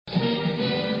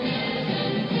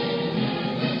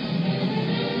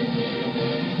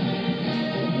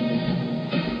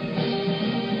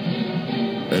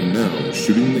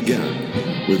Shooting the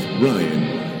Gap with Ryan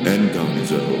and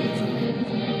Gonzo.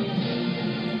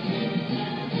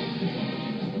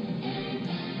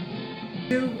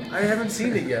 I haven't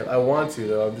seen it yet. I want to,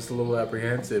 though. I'm just a little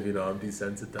apprehensive. I'm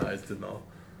desensitized and all.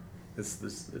 It's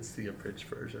the abridged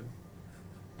version.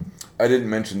 I didn't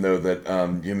mention, though, that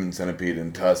Human Centipede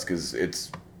and Tusk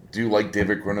is... Do you like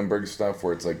David Cronenberg stuff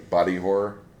where it's like body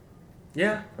horror?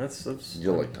 Yeah, that's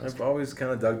You'll like Tusk. I've always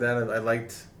kind of dug that. I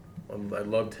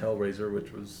loved Hellraiser,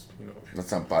 which was,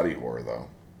 That's not body horror, though.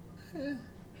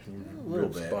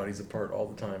 rips bodies apart all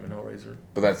the time in Hellraiser.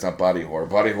 But that's not body horror.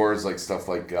 Body horror is like stuff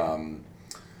like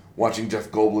watching Jeff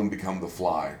Goldblum become the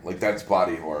Fly. Like, that's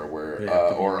body horror, where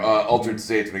or Altered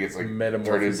States when it gets like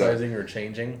metamorphosizing or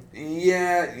changing.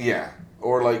 Yeah.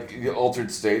 Or like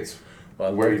Altered States. Well,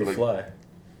 I love The Fly.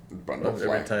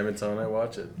 Every time it's on, I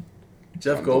watch it.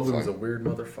 Jeff Goldblum's a weird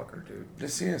motherfucker, dude.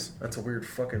 Yes, he is. That's a weird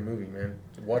fucking movie, man.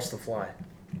 Watch The Fly.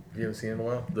 You haven't seen it in a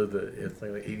while? It's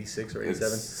like 86 or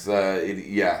 87?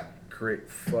 Yeah. Great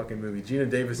fucking movie. Gina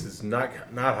Davis is not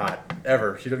hot,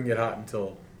 ever. She doesn't get hot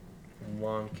until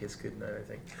Long Kiss Goodnight, I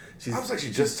think. I was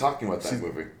actually just talking about that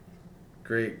movie.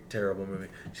 Great, terrible movie.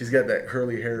 She's got that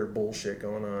curly hair bullshit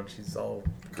going on. She's all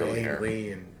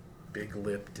gangly and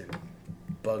big-lipped and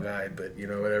bug-eyed, but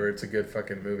whatever. It's a good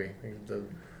fucking movie. The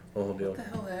whole deal. What the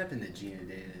hell happened to Gina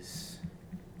Davis?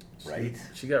 Right?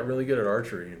 She got really good at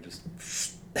archery and just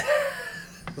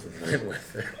went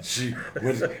with it. She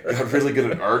got really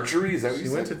good at archery? Is that what you said?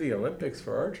 She went to the Olympics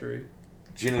for archery.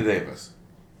 Gina Davis.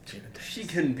 She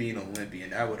couldn't be an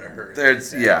Olympian. I would have heard.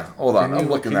 Hold on. I'm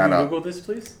looking that up. Can you Google this,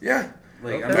 please? Yeah.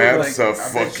 Like,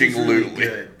 Abso-fucking-lutely.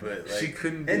 Good, but she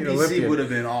couldn't be NBC an Olympian. would have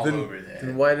been all over that.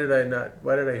 Then why did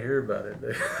I hear about it?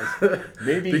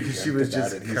 Maybe because she was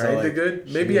just kind of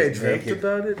good. Maybe I dreamt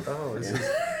about it. Oh, this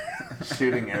is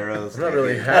shooting arrows. I'm not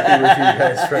really happy with you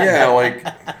guys right now. like.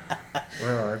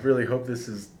 Well, I really hope this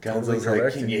is totally Gonzo's correct.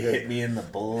 like, can you hit me in the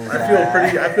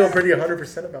bullseye? I feel pretty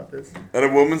 100% about this. And a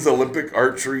women's Olympic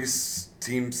archery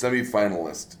team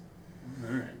semifinalist.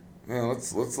 All right. Yeah,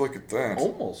 let's look at that.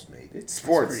 Almost made it.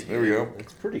 Sports. There we go.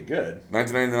 It's pretty good.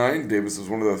 1999, Davis was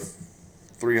one of the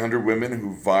 300 women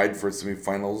who vied for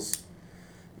semifinals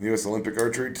in the U.S. Olympic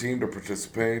archery team to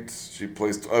participate. She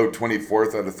placed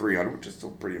 24th out of 300, which is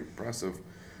still pretty impressive.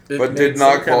 But did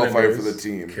not qualify for the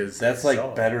team. That's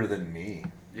like better than me.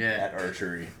 Yeah. At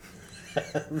archery. I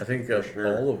think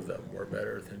all of them were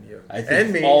better than you. I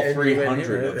think all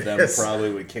 300 of them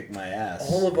probably would kick my ass.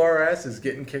 All of our asses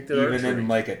getting kicked at archery. Even in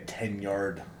like a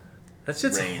 10-yard That's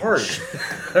just range. hard.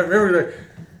 I remember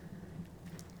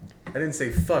I didn't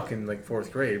say fuck in like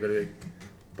 4th grade,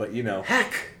 but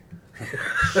heck.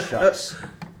 Shucks.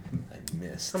 I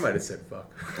missed. I might have said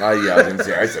fuck. I didn't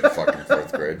say. I said fuck in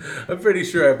 4th grade. I'm pretty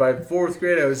sure by 4th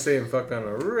grade I was saying fuck on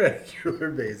a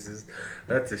regular basis.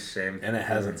 That's a shame. And it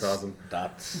hasn't awesome.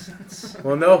 stopped.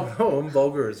 Well, no, I'm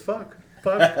vulgar as fuck.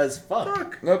 Fuck. As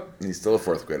fuck. Nope, he's still a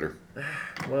 4th grader.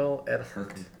 Well, at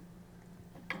heart.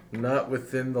 Not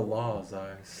within the law's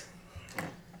eyes.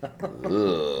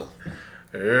 Ugh.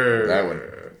 That one.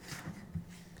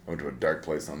 I went to a dark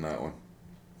place on that one.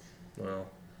 Well,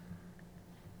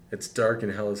 it's dark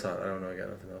and hell is hot. I don't know. I got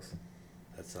nothing else.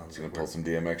 That sounds You gonna pull some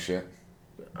DMX shit?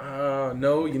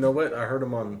 No. You know what? I heard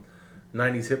him on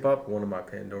 90s Hip Hop, one of my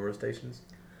Pandora stations.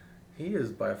 He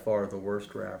is by far the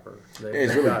worst rapper.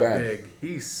 He's really bad. Big.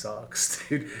 He sucks,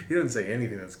 dude. He doesn't say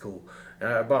anything that's cool. And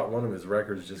I bought one of his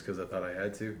records just because I thought I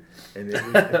had to, and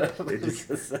it just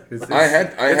it's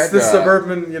the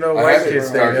suburban, white kid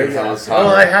thing. Oh,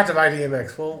 I had to buy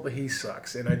DMX. Well, he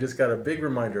sucks, and I just got a big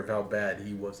reminder of how bad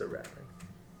he was at rapping.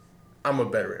 I'm a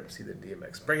better MC than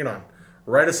DMX. Bring it on.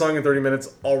 Write a song in 30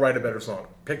 minutes. I'll write a better song.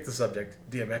 Pick the subject.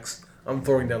 DMX. I'm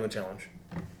throwing down the challenge.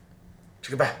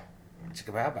 Chicka-bow.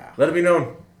 Chicka-bow-bow. Let it be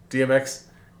known, DMX,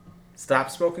 stop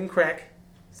smoking crack,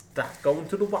 stop going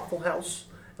to the Waffle House,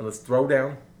 and let's throw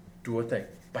down, do a thing.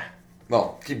 Bah.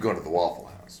 No, keep going to the Waffle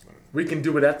House. Man. We can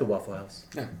do it at the Waffle House.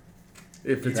 Yeah.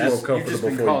 If it's more comfortable You've just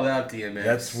been for called you. out, DMX.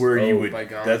 That's where you would. by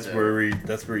Gonzo.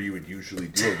 That's where you would usually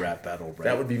do a rap battle, right?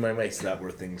 That would be my mic. Is that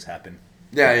where things happen?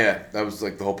 Yeah. That was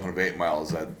like the whole point of 8 Mile is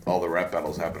that all the rap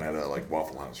battles happen at a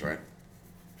Waffle House, right?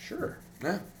 Sure.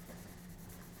 Yeah.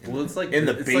 Well, it's like in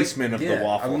the it's basement of the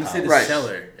Waffle I'm gonna House. say the Right.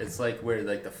 cellar. It's like where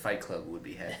like the Fight Club would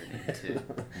be happening too.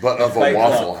 But of a Fight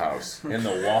Waffle Club. House. In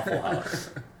the Waffle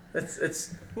House. It's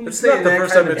When it's you say not the that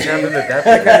first kind time of it's big- happened at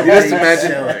that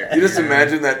big. You just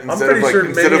imagine that instead of pretty sure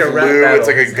instead maybe of a rap blue, it's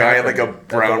like battle a has guy in like a happened at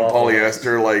the brown Waffle House.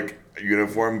 polyester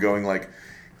uniform going like,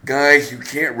 guys, you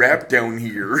can't rap down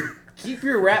here. Keep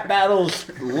your rap battles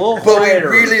a little But we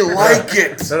quieter. really like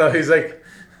it. No, he's like,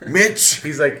 Mitch.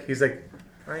 he's like,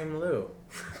 I'm Lou.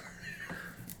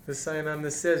 The sign on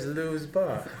this says Lou's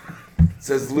Bar. It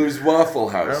says Lou's Waffle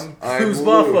House. I'm Lou's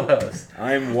Waffle House.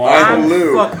 I'm Waffle. I'm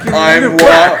Lou. I'm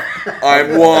Waffle.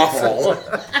 I'm Waffle.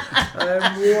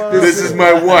 This is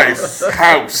my wife's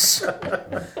house.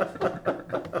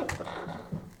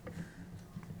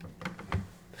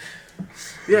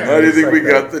 Yeah. How do you think like we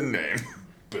that. got the name?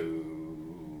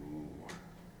 Boo.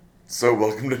 So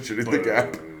welcome to Shooting the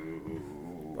Gap.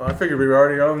 Well, I figured we were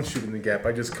already on Shooting the Gap.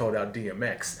 I just called out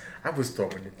DMX. I was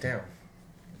throwing it down.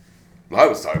 I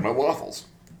was talking about waffles.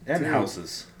 And Dude.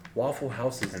 houses. Waffle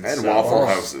houses. And Waffle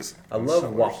Houses. I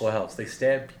love Waffle House. They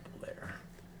stab people there.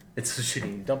 It's a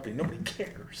shitty dumpling. Nobody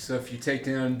cares. So if you take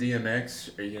down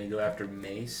DMX, are you gonna go after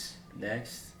Mace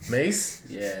next? Mace?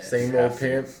 Yeah. Same old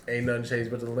pimp. Ain't nothing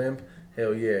changed but the limp.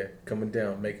 Hell yeah. Coming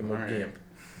down. Make him a Alright. gimp.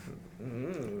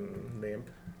 Limp.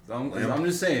 I'm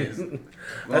just saying.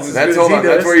 That's as That's good as he that's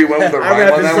does. where you went with the I rhyme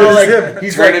rap on as that good one. as him.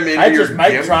 He's Turn like, him into I your just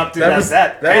mic gimp. dropped it That at was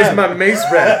that. that was my Mace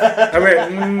rap. I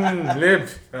went, limp.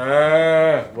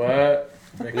 What?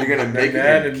 You're gonna make it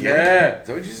Nah, your gimp? nah. Is that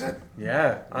what you said?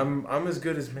 Yeah, I'm as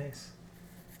good as Mace.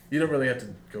 You don't really have to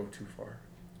go too far.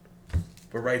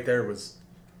 But right there was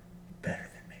better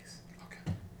than Mace.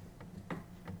 Okay.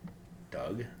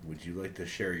 Doug, would you like to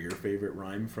share your favorite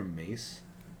rhyme from Mace?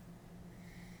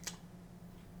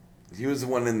 He was the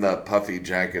one in the puffy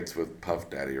jackets with Puff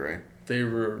Daddy, right? They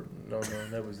were no,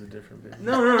 that was a different video.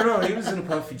 No. He was in a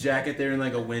puffy jacket there in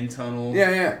like a wind tunnel.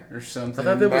 Yeah. Or something.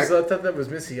 I thought that was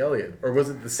Missy Elliott, or was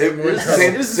it the same It one? was the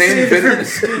same- It was the same same video.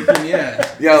 escaping,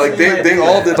 yeah. Yeah, like they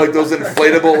all did like those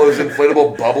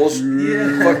inflatable bubbles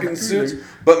Yeah. fucking suits.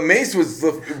 But Mace was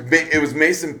it was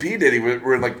Mace and P Diddy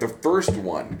were like the first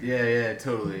one. Yeah,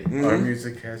 totally. Our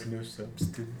music has no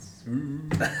substance.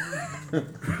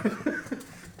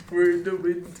 We're in the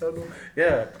wind tunnel.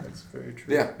 Yeah, that's very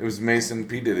true. Yeah, it was Mace and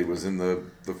P Diddy was in the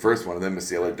first one, and then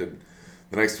Missy Elliott did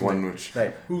the next one, which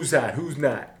Hey, who's hot? Who's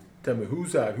not? Tell me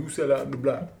who's hot? Who set out in the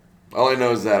block? all I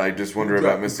know is that I just wonder Who's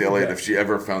about that? Missy Who's Elliott that? if she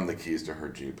ever found the keys to her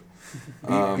Jeep.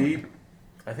 Beep.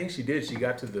 I think she did. She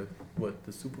got to the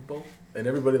Super Bowl, and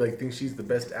everybody thinks she's the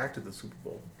best actor at the Super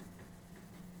Bowl.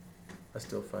 I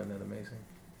still find that amazing.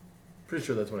 Pretty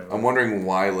sure that's what I I'm read. wondering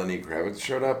why Lenny Kravitz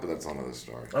showed up, but that's another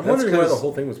story. I'm That's wondering why the 'cause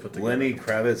whole thing was put together. Lenny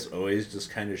Kravitz always just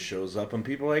kind of shows up and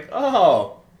people are like,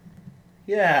 oh,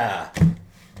 yeah.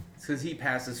 It's because he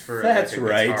passes for That's a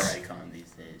right. guitar icon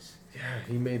these days. Yeah,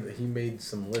 he made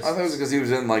some lists. I thought it was because he was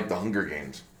in like the Hunger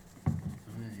Games.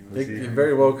 It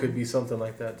very well could be something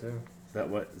like that too.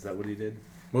 Is that what he did?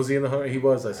 Was he in the Hunger? He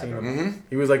was. I seen him. Mm-hmm.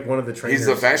 He was like one of the trainers. He's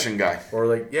the fashion guy.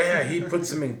 Or he puts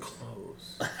them in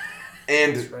clothes.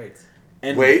 And That's right.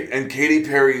 And and Katy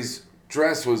Perry's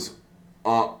dress was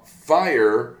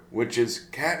Fire, which is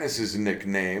Katniss's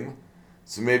nickname.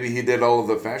 So maybe he did all of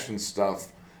the fashion stuff,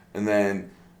 and then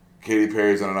Katy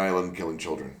Perry's on an island killing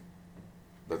children.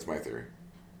 That's my theory.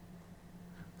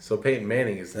 So Peyton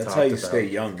Manning is. That's talked how you about stay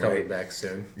young, coming right? back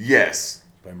soon. Yes,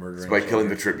 by murdering it's by killing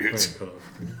the children. tributes.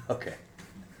 Okay.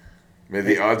 May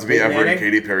the odds be Peyton ever in Manning?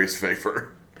 Katy Perry's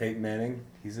favor. Peyton Manning,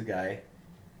 he's a guy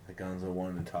that Gonzo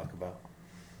wanted to talk about.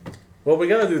 Well, we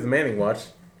gotta do the Manning watch.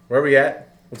 Where are we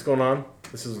at? What's going on?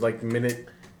 This is like minute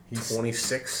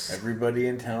 26. Everybody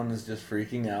in town is just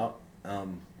freaking out.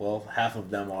 Well, half of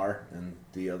them are, and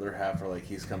the other half are like,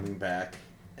 he's coming back,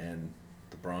 and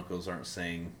the Broncos aren't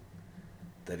saying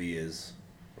that he is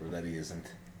or that he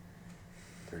isn't.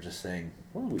 They're just saying,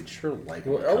 well, we'd sure like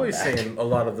him Well, to come always back. saying a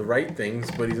lot of the right things,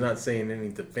 but he's not saying any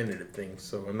definitive things.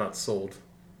 So I'm not sold.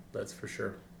 That's for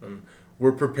sure.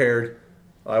 We're prepared.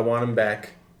 I want him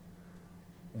back.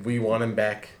 We want him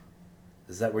back.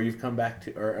 Is that where you've come back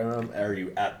to, or are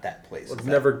you at that place? Let's Is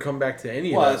that- never come back to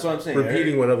any Well, of that. that's what I'm saying.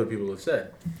 Repeating what other people have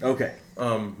said. Okay.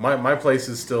 My place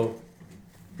is still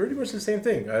pretty much the same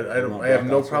thing. I have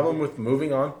no problem with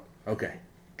moving on. Okay.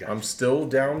 Gotcha. I'm still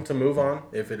down to move on.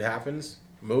 If it happens,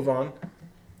 move on.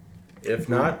 If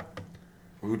not,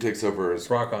 Who takes over as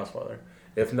Brock Osweiler.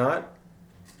 If not,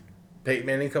 Peyton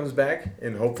Manning comes back,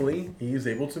 and hopefully he is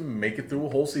able to make it through a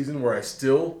whole season where I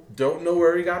still don't know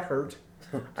where he got hurt.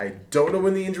 I don't know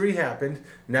when the injury happened.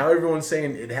 Now everyone's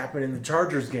saying it happened in the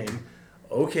Chargers game.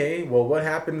 Okay, well, what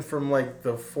happened from like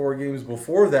the 4 games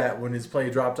before that when his play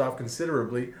dropped off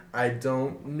considerably? I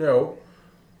don't know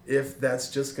if that's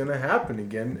just going to happen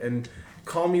again. And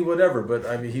call me whatever, but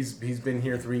I mean, he's been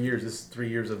here 3 years. This is 3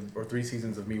 years or 3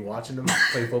 seasons of me watching him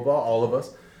play football, all of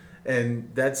us.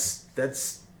 And that's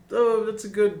a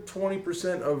good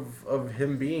 20% of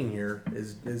him being here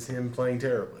is him playing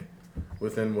terribly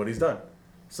within what he's done.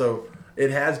 So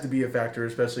it has to be a factor,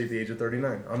 especially at the age of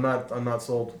 39. I'm not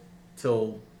sold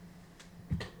till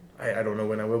I don't know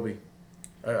when I will be.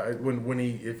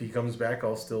 If he comes back, I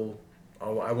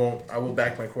will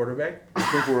back my quarterback. I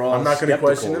think we're all I'm not going to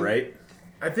question him, right?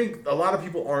 I think a lot of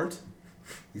people aren't.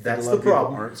 That's a lot the of people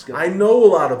problem. aren't skeptical? I know a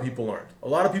lot of people aren't. A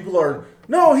lot of people are.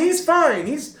 No, he's fine.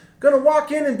 He's going to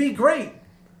walk in and be great.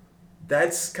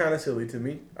 That's kind of silly to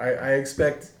me. I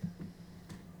expect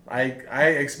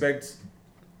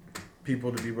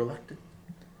people to be reluctant.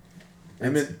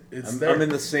 I'm in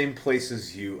the same place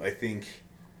as you. I think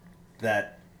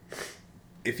that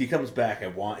if he comes back, I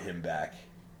want him back.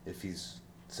 If he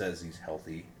says he's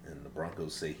healthy, and the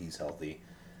Broncos say he's healthy,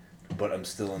 but I'm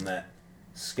still in that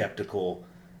skeptical.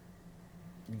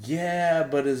 Yeah,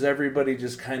 but is everybody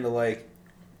just kind of like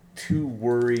too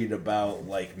worried about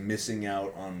like missing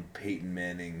out on Peyton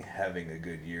Manning having a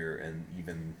good year, and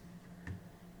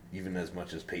even as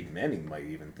much as Peyton Manning might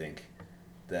even think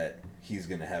that he's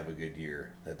going to have a good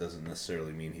year, that doesn't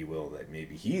necessarily mean he will. That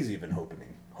maybe he's even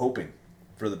hoping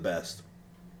for the best.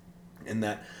 And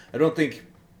that I think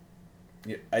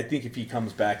if he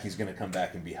comes back, he's going to come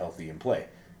back and be healthy and play.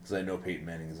 Because I know Peyton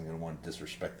Manning isn't going to want to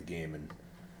disrespect the game and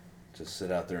just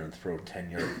sit out there and throw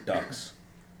 10-yard ducks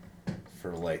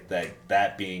for like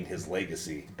that being his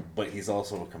legacy. But he's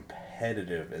also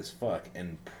competitive as fuck,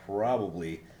 and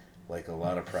probably, like a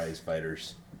lot of prize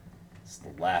fighters, is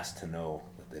the last to know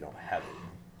that they don't have it.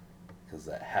 Because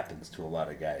that happens to a lot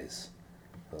of guys.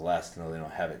 The last to know they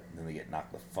don't have it, and then they get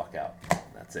knocked the fuck out. And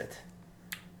that's it.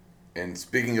 And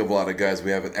speaking of a lot of guys,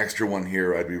 we have an extra one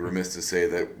here. I'd be remiss to say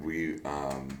that we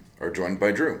are joined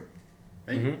by Drew.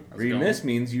 Mm-hmm. Remiss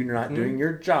means you're not doing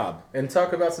your job. And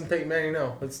talk about some Peyton Manning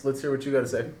now. Let's hear what you got to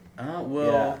say.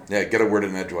 Yeah, get a word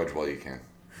in edgewise while you can.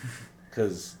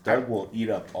 Because Doug will eat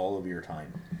up all of your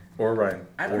time. Or Ryan.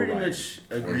 I pretty much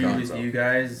agree with you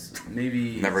guys.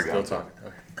 Maybe Never Still Gonzo. talking.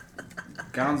 Okay.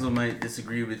 Gonzo might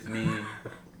disagree with me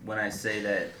when I say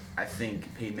that I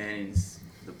think Peyton Manning's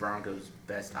the Broncos'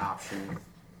 best option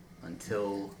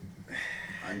until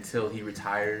he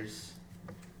retires.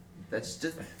 That's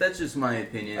just my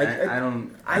opinion.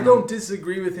 I don't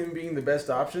disagree with him being the best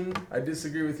option. I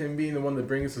disagree with him being the one that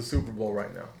brings us a Super Bowl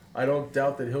right now. I don't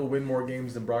doubt that he'll win more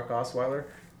games than Brock Osweiler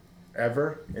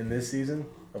ever in this season.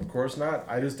 Of course not.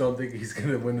 I just don't think he's going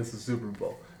to win us a Super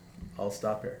Bowl. I'll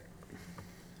stop here.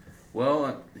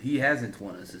 Well, he hasn't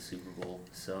won us a Super Bowl,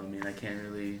 so I mean, I can't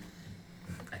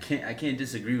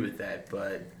disagree with that.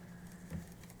 But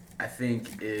I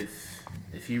think if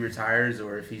he retires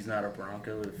or if he's not a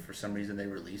Bronco, if for some reason they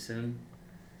release him,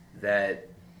 that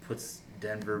puts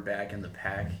Denver back in the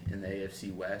pack in the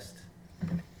AFC West.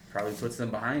 Probably puts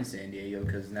them behind San Diego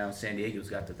because now San Diego's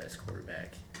got the best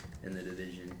quarterback in the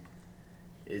division.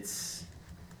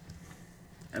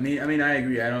 I mean, I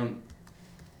agree. In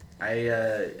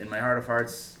my heart of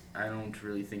hearts, I don't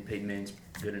really think Peyton Manning's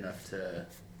good enough to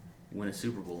win a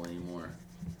Super Bowl anymore.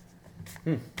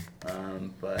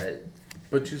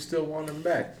 But you still want him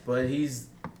back. But he's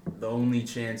the only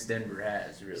chance Denver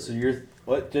has, really. So you're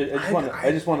what?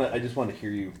 I just want to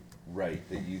hear you right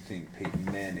that you think Peyton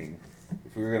Manning,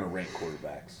 if we were going to rank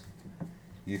quarterbacks,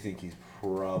 you think he's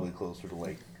probably closer to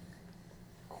like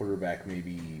quarterback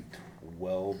maybe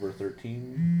 12 or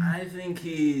 13? I think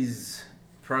he's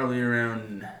probably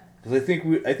around. Because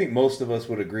I think most of us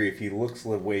would agree if he looks the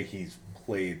way he's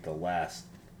played the last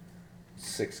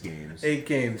 6 games. 8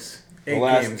 games. The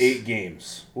last 8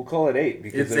 games. We'll call it 8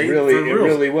 because It's it 8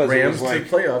 really was. Rams it was like,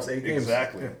 to playoffs, 8 games.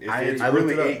 Exactly. Yeah. If it's I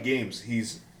really looked it up. 8 games,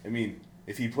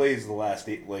 if he plays the last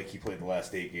 8 like he played the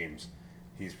last 8 games,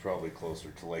 he's probably closer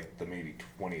to like the maybe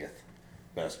 20th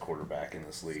best quarterback in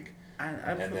this league.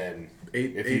 And then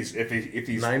if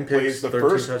he's 9 plays picks, the 13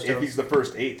 first touchdowns. if he's the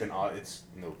first 8, then it's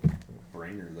no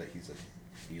brainer that he's an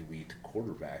elite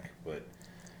quarterback. But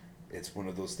it's one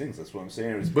of those things. That's what I'm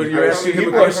saying. But you're asking him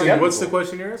a question. What's the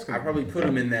question you're asking? I probably put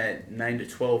him in that 9 to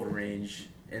 12 range.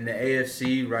 In the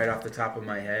AFC, right off the top of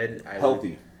my head,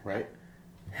 Healthy, right?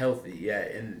 Healthy, yeah.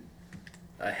 And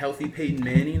a healthy Peyton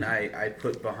Manning, I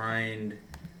put behind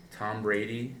Tom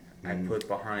Brady. I put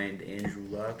behind Andrew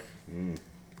Luck.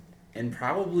 And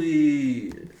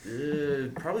probably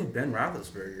Ben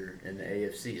Roethlisberger in the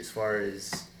AFC as far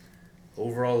as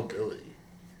overall ability.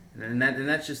 And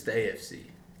that's just the AFC.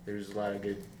 There's a lot of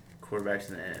good quarterbacks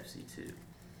in the NFC too.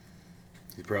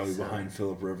 He's probably behind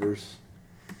Phillip Rivers.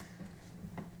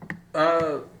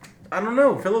 I don't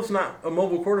know. Phillip's not a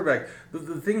mobile quarterback.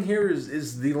 The thing here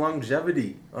is the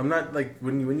longevity. I'm not like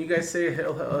when you guys say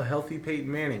a healthy Peyton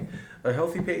Manning. A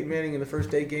healthy Peyton Manning in the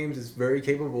first 8 games is very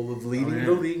capable of leading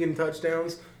the league in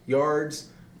touchdowns, yards,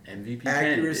 MVP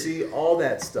accuracy, candidate. all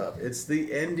that stuff. It's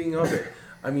the ending of it.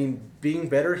 I mean, being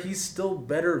better, he's still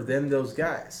better than those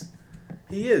guys.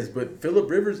 He is, but Phillip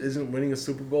Rivers isn't winning a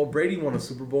Super Bowl. Brady won a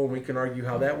Super Bowl, and we can argue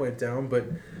how that went down. But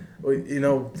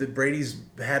Brady's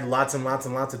had lots and lots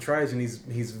and lots of tries, and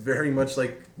he's very much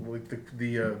like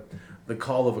the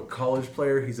call of a college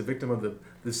player. He's a victim of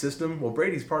the system. Well,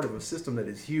 Brady's part of a system that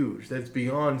is huge. That's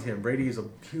beyond him. Brady is a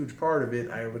huge part of it.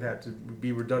 I would have to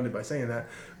be redundant by saying that,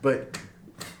 but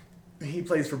he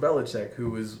plays for Belichick,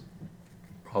 who is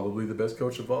probably the best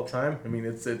coach of all time. I mean,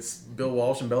 it's Bill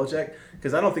Walsh and Belichick,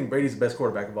 because I don't think Brady's the best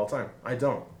quarterback of all time. I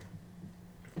don't.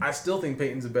 I still think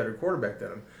Peyton's a better quarterback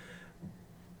than him.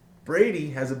 Brady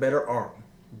has a better arm.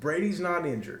 Brady's not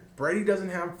injured. Brady doesn't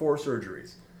have 4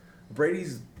 surgeries.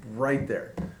 Brady's right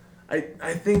there.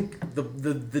 I think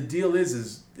the deal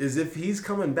is if he's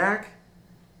coming back,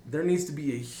 there needs to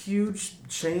be a huge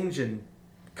change in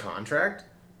contract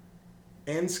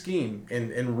and scheme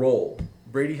and role.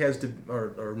 Brady has to,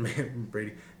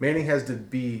 Manning has to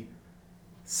be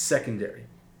secondary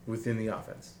within the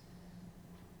offense.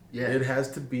 Yeah. It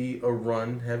has to be a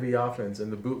run-heavy offense,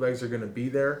 and the bootlegs are going to be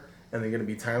there, and they're going to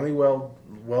be timely,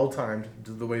 well-timed,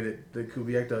 the way that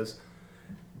Kubiak does.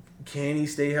 Can he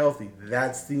stay healthy?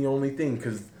 That's the only thing,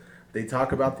 because they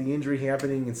talk about the injury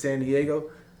happening in San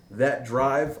Diego. That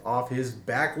drive off his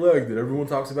back leg that everyone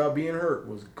talks about being hurt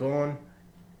was gone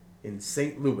in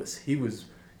St. Louis.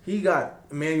 He got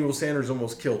Emmanuel Sanders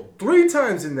almost killed 3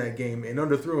 times in that game and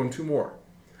underthrew him 2 more.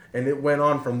 And it went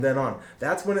on from then on.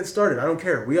 That's when it started. I don't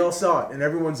care. We all saw it, and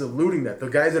everyone's alluding that. The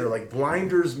guys that are like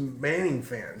blinders Manning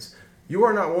fans, you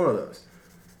are not one of those.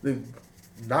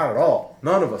 Not at all.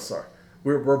 None of us are.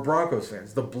 We're Broncos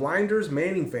fans. The blinders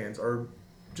Manning fans are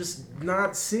just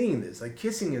not seeing this, like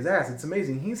kissing his ass. It's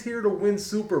amazing. He's here to win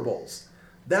Super Bowls.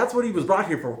 That's what he was brought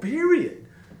here for, period.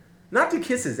 Not to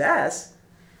kiss his ass.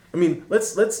 I mean,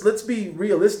 let's be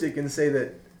realistic and say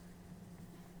that,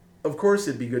 of course,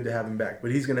 it'd be good to have him back,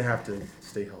 but he's going to have to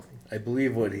stay healthy. I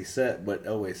believe what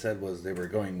Elway said was they were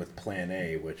going with Plan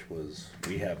A, which was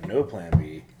we have no Plan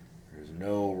B. There's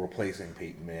no replacing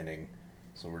Peyton Manning,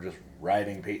 so we're just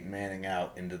riding Peyton Manning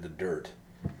out into the dirt.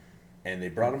 And they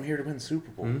brought him here to win Super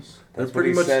Bowls. Mm-hmm. That's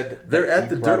pretty much. They're at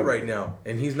the dirt right now,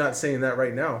 and he's not saying that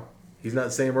right now. He's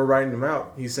not saying we're riding him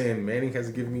out. He's saying Manning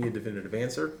hasn't given me a definitive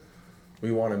answer.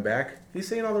 We want him back. He's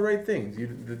saying all the right things.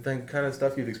 The kind of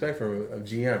stuff you'd expect from a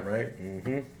GM, right?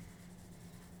 Mm-hmm.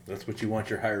 That's what you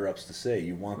want your higher ups to say.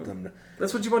 You want them to.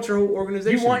 That's what you want your whole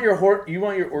organization. You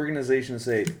want your organization to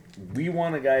say, we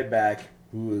want a guy back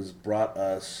who has brought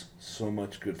us so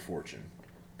much good fortune.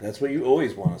 That's what you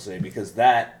always want to say, because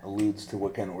that alludes to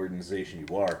what kind of organization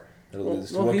you are. That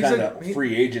alludes to what kind of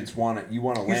free agents want it. You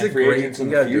want to land free agents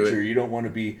in the future. You don't want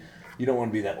to be. You don't want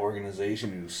to be that organization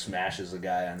who smashes a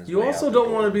guy on his way out. You also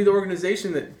don't want to be the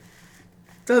organization that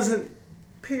doesn't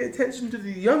pay attention to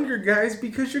the younger guys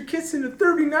because you're kissing a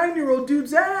 39-year-old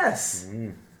dude's ass.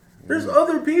 Mm-hmm. There's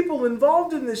other people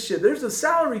involved in this shit. There's a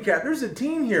salary cap. There's a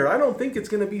team here. I don't think it's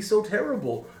going to be so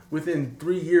terrible within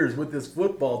 3 years with this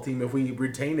football team if we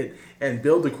retain it and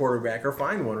build a quarterback or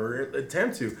find one or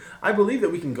attempt to. I believe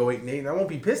that we can go 8-8, and I won't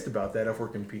be pissed about that if we're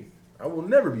competing. I will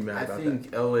never be mad about that. I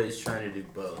think Elway is trying to do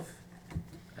both.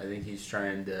 I think he's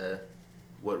trying to,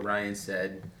 what Ryan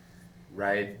said,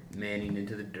 ride Manning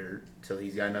into the dirt till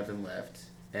he's got nothing left.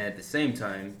 And at the same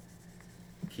time,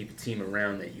 keep a team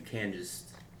around that you can just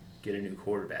get a new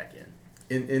quarterback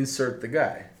in. Insert the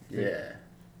guy. Yeah.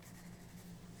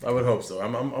 I would hope so.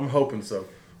 I'm hoping so.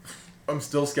 I'm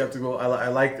still skeptical. I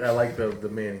like the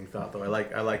Manning thought though. I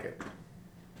like it.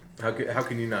 How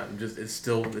can you not? It's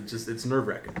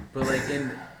nerve-wracking. But like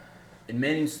in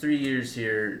Manning's 3 years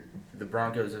here, the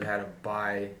Broncos have had a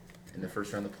bye in the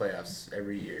first round of the playoffs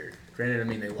every year. Granted, I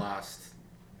mean, they lost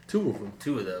 2 of them.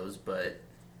 2 of those, but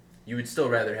you would still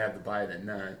rather have the bye than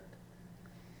not,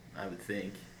 I would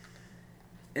think.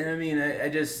 And I mean, I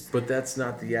just... But that's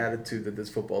not the attitude that this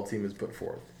football team has put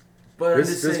forth. But I'm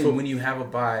just saying, when you have a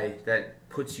bye, that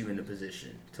puts you in a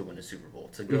position to win a Super Bowl,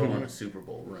 to go on a Super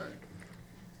Bowl run.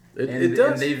 It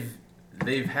does. And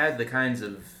they've had the kinds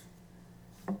of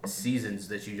seasons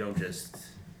that you don't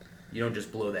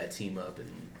just blow that team up,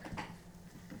 and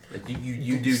like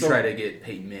you do try to get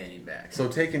Peyton Manning back. So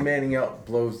taking Manning out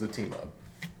blows the team up.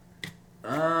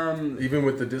 Even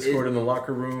with the discord in the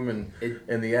locker room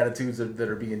and the attitudes that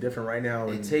are being different right now,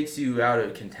 it takes you out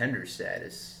of contender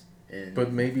status.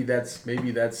 But maybe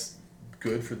that's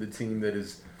good for the team that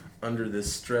is under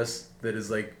this stress that is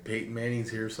like Peyton Manning's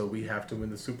here, so we have to win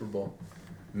the Super Bowl.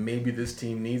 Maybe this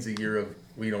team needs a year of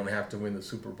we don't have to win the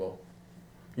Super Bowl.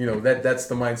 You know, that's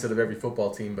the mindset of every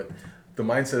football team, but the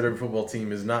mindset of every football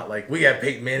team is not like we have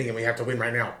Peyton Manning and we have to win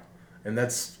right now. And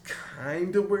that's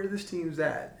kind of where this team's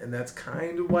at. And that's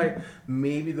kind of why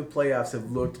maybe the playoffs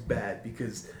have looked bad,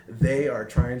 because they are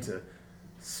trying to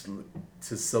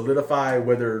solidify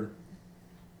whether,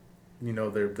 you know,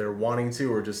 they're wanting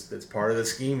to, or just it's part of the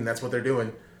scheme and that's what they're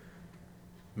doing.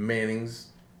 Manning's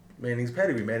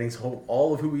pedigree. Manning's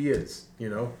all of who he is. You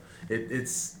know, it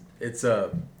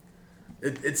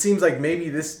seems like maybe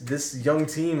this young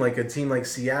team, like a team like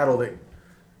Seattle, that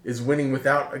is winning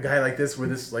without a guy like this, where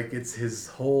this, like, it's his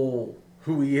whole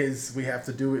who he is. We have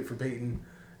to do it for Peyton.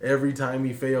 Every time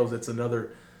he fails, it's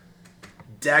another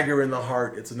dagger in the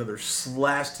heart. It's another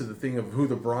slash to the thing of who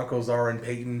the Broncos are and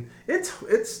Peyton.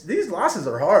 It's these losses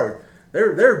are hard.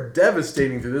 They're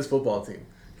devastating to this football team,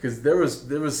 because there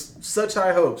was such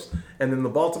high hopes, and then the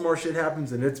Baltimore shit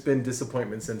happens, and it's been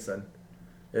disappointment since then.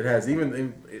 It has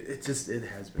it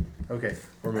has been. Okay,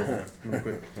 we're moving on. I'm gonna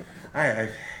quit. I'm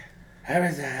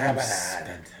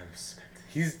spent.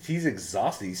 He's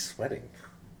exhausted. He's sweating.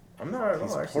 I'm not at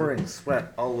all. He's pouring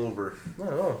sweat all over.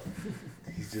 Not at all.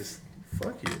 He's just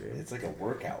Fuck you, dude. It's like a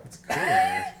workout. It's cool,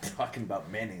 man. Talking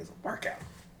about Manning is a workout.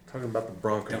 Talking about the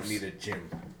Broncos. Don't need a gym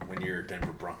when you're a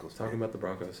Denver Broncos. Talking about the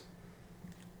Broncos.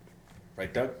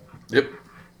 Right, Doug? Yep.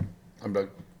 I'm Doug.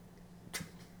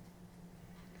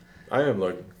 I am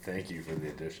Doug. Thank you for the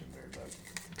addition there, Doug.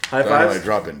 High Dynamite fives?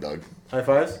 drop in, Doug. High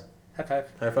fives? High five.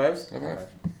 High fives? High five.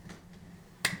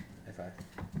 High five.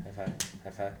 High five.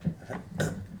 High five. High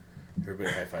five.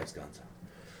 Everybody high fives Gonzo.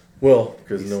 Well,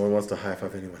 because no one wants to high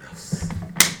five anyone else.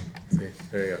 See,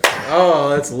 there you go. Oh,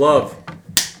 that's love.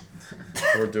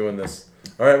 We're doing this.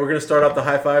 All right, we're going to start off the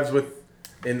high fives with,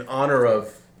 in honor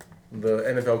of the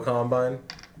NFL Combine,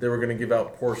 they were going to give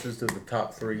out Porsches to the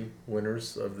top 3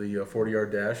 winners of the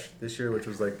 40-yard dash this year, which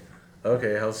was like,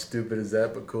 okay, how stupid is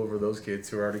that? But cool for those kids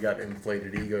who already got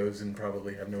inflated egos and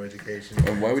probably have no education.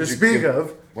 And why would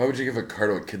why would you give a car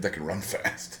to a kid that can run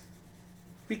fast?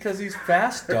 Because he's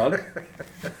fast, Doug.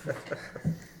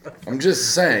 I'm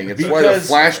just saying, it's why the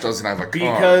Flash doesn't have a car.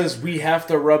 Because we have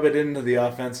to rub it into the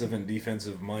offensive and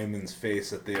defensive lineman's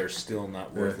face that they are still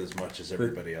not worth as much as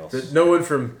everybody else. No one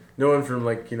from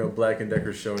like, you know, Black and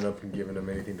Decker showing up and giving them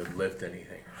anything to lift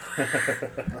anything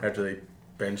after they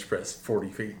bench press 40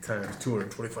 feet times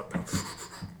 225 pounds.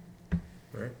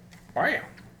 Right? Bam.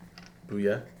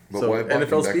 Booyah. But So why Black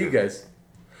NFL and speed Decker? guys.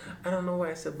 I don't know why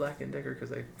I said Black and Decker,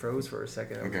 because I froze for a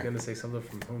second. I was Okay. going to say something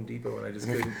from Home Depot and I just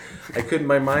couldn't. I couldn't.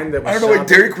 My mind that was I don't know why shopping,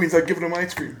 Dairy Queen's not giving him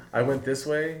ice cream. I went this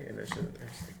way and I should.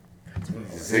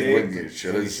 Say what you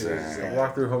should have said. I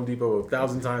walked through Home Depot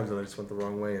 1,000 times and I just went the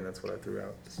wrong way, and that's what I threw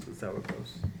out. That's how it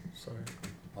goes. Sorry.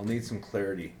 I'll need some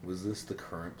clarity. Was this the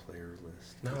current player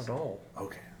list? Not at all.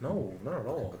 Okay. No, not at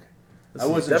all. Okay. This I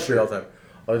is wasn't definitely sure. all time.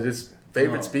 Oh, just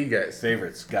favorite Oh. speed guys.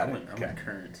 Favorites. Got I'm it. I'm Okay.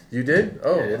 current. You did?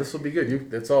 Oh, Yeah. well, this will be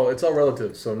good. It's all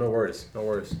relative, so no worries. No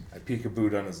worries. I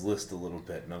peekabooed on his list a little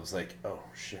bit, and I was like, oh,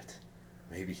 shit.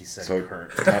 Maybe he said So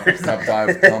current. top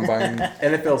 5 combine.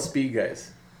 NFL speed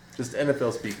guys. Just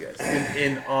NFL speed guys.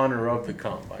 In honor of the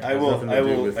combine. I Has will. nothing to I do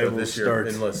will. with, I will this year, start.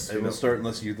 unless I you will know. start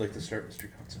unless you'd like to start, Mr.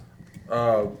 Gonzo.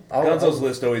 Gonzo's Gonzo's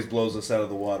list always blows us out of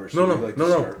the water. So No. you'd like to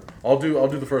start. I'll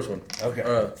do the first one.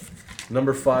 Okay.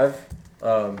 Number 5,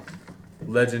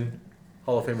 legend,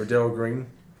 Hall of Famer Darryl Green,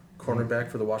 cornerback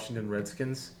for the Washington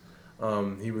Redskins.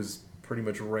 He was pretty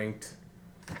much ranked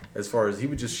as far as he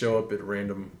would just show up at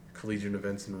random collegiate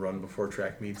events and run before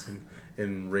track meets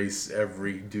and race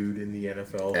every dude in the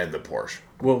NFL. And the Porsche.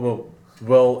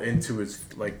 Well into his,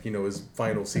 like, you know, his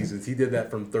final seasons. He did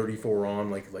that from 34 on,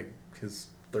 like his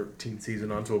 13th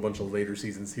season on to a bunch of later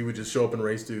seasons. He would just show up and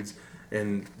race dudes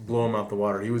and blow them out the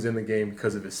water. He was in the game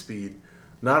because of his speed.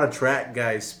 Not a track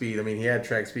guy's speed. I mean, he had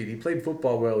track speed. He played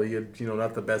football well. He had, you know,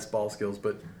 not the best ball skills,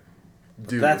 but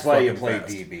dude, That's was why you fucking play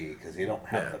fast. DB, because you don't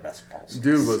have Yeah. the best balls.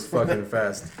 Dude was fucking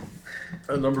fast.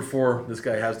 Number 4, this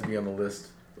guy has to be on the list.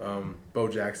 Bo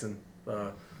Jackson.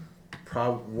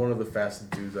 Probably one of the fastest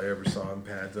dudes I ever saw in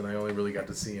pads, and I only really got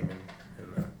to see him in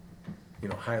you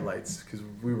know, highlights, because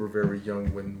we were very young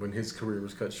when his career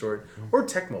was cut short. Or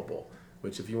Tecmo Bowl,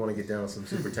 which if you want to get down with some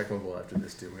Super Tecmo Bowl after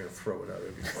this, dude, we're going to throw it out.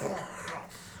 It'd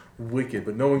be wicked,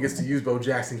 but no one gets to use Bo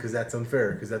Jackson because that's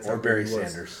unfair, because that's Or how good Barry he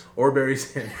was. Sanders. Or Barry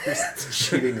Sanders.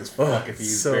 Cheating as fuck if he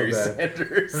used so Barry bad.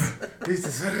 Sanders. He's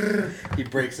just, He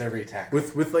breaks every tackle.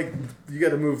 with like, you got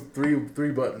to move three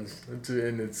buttons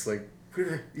and it's like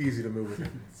easy to move with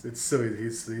him. It's so easy.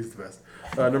 He's the best.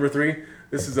 Number 3,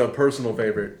 this is a personal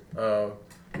favorite.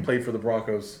 Played for the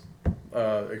Broncos.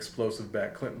 Explosive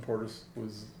back. Clinton Portis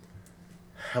was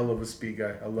hell of a speed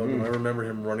guy. I love him. I remember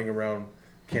him running around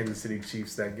Kansas City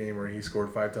Chiefs that game where he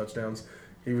scored 5 touchdowns.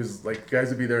 He was like, guys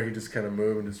would be there. He'd just kind of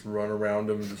move and just run around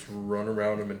him, and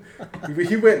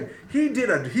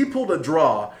he pulled a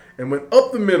draw and went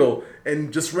up the middle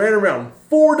and just ran around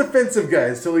 4 defensive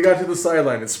guys till he got to the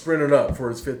sideline and sprinted up for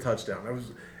his 5th touchdown.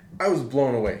 I was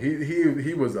blown away.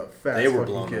 He was a fast. They were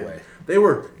fucking blown kid. away. They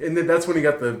were, and then that's when he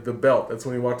got the belt. That's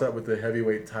when he walked out with the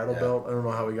heavyweight title belt. I don't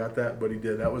know how he got that, but he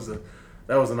did. That was an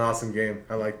awesome game.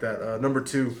 I like that. Number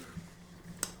 2.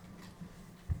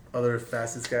 Other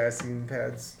fastest guy I've seen,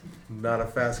 Pads. Not a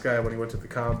fast guy when he went to the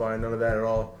combine. None of that at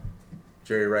all.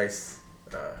 Jerry Rice.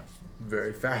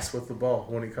 Very fast with the ball.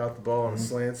 When he caught the ball on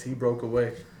slants, he broke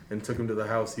away and took him to the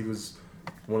house. He was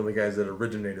one of the guys that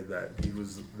originated that. He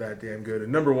was that damn good.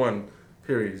 And number 1,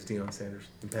 period, is Deion Sanders.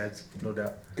 And Pads, no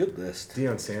doubt. Good list.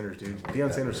 Deion Sanders, dude.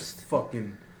 Deion Sanders is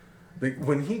fucking... Like,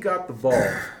 when he got the ball...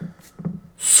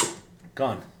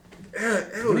 Gone.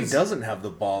 When he doesn't have the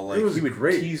ball, like, he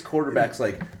would tease quarterbacks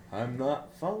like, I'm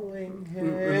not following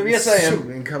him. Yes, I am.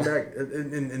 And come back.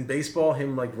 In baseball,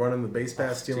 him, like, running the base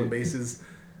pass, stealing bases.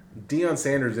 Deion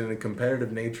Sanders, in a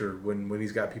competitive nature, when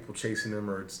he's got people chasing him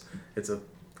or it's a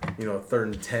 3rd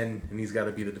and 10 and he's got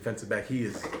to be the defensive back, he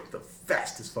is the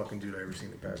fastest fucking dude I've ever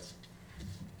seen in pads.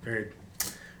 Period.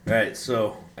 All right,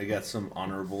 so I got some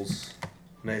honorables.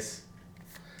 Nice.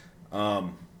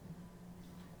 Honorable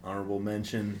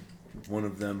mention. One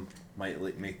of them might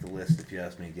make the list if you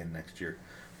ask me again next year.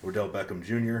 Odell Beckham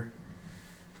Jr.,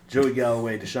 Joey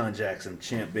Galloway, Deshaun Jackson,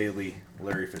 Champ Bailey,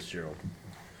 Larry Fitzgerald.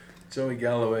 Joey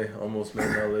Galloway almost made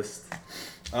my list.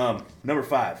 Number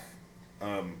 5.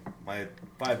 My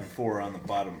 5 and 4 are on the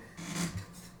bottom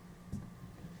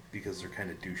because they're kind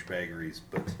of douchebaggeries,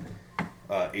 but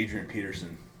Adrian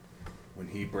Peterson, when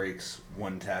he breaks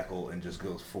one tackle and just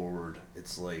goes forward,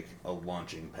 it's like a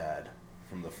launching pad.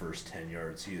 From the first 10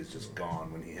 yards, he is just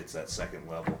gone when he hits that second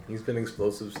level. He's been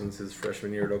explosive since his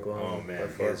freshman year at Oklahoma. Oh man,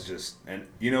 he is just. And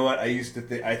you know what? I used to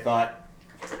think. I thought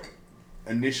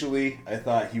initially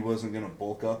he wasn't gonna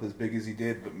bulk up as big as he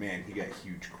did, but man, he got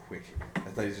huge quick.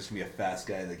 I thought he was just gonna be a fast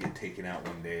guy that get taken out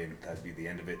one day and that'd be the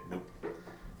end of it. Nope. I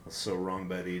was so wrong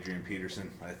about Adrian Peterson.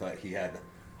 I thought he had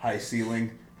high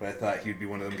ceiling, but I thought he'd be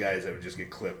one of them guys that would just get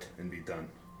clipped and be done.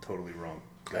 Totally wrong.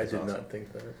 I did not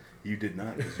think that. You did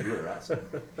not, because you were awesome.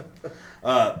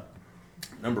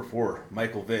 Number 4,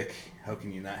 Michael Vick. How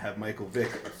can you not have Michael Vick,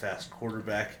 a fast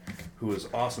quarterback who was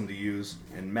awesome to use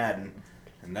in Madden,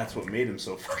 and that's what made him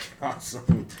so fucking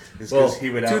awesome. He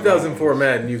would 2004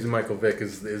 Madden using Michael Vick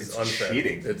is unfair.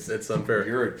 Cheating. It's unfair.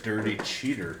 You're a dirty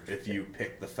cheater if you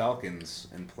pick the Falcons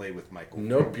and play with Michael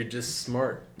Nope, Vick. you're just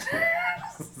smart.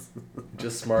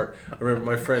 Just smart. I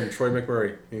remember my friend Troy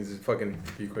McMurray. He's a fucking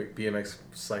BMX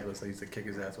cyclist. I used to kick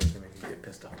his ass with him and he'd get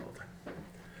pissed off all the time.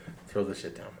 Throw the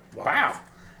shit down. Wow.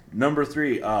 Number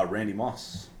 3, Randy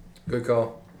Moss. Good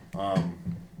call. What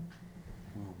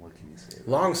can you say?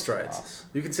 Long strides. Moss.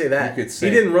 You can say that. You could say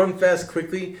he didn't run fast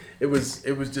quickly. It was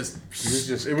just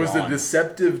a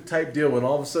deceptive type deal when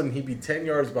all of a sudden he'd be 10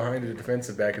 yards behind the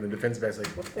defensive back and the defensive back's like,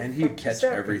 what the and fuck he'd catch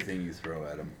everything you throw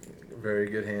at him. Very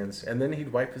good hands. And then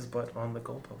he'd wipe his butt on the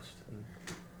goalpost. And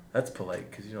that's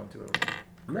polite because you don't do it on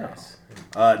grass.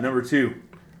 Number 2,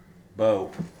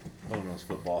 Bo. Bo knows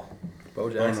football. Bo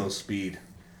Jackson. Bo knows speed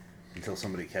until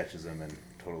somebody catches him and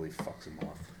totally fucks him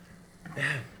off.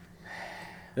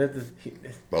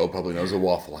 Bo probably knows a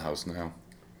Waffle House now.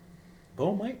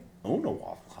 Bo might own a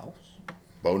Waffle House.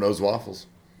 Bo knows waffles.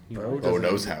 Bo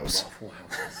knows house.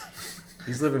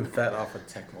 He's living fat off of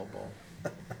Tecmo Bowl.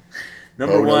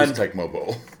 Number Bo 1, knows Tecmo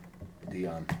Bowl.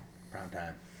 Dion. Prime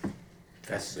time.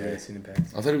 Fast it. seen him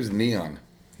pass. I thought he was Neon.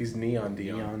 He's Neon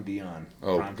Dion. Dion.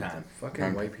 Oh. Prime time.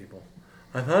 Fucking white people.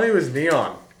 I thought he was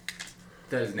Neon.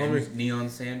 That his name was Neon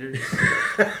Sanders.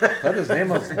 I thought his name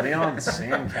was Leon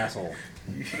Sandcastle.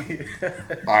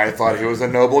 I thought he was a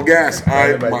noble gas.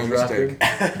 My mistake.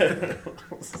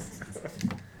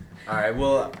 All right,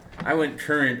 well, I went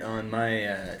current on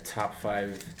my top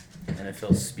 5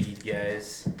 NFL speed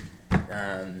guys.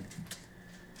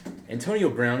 Antonio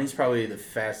Brown, he's probably the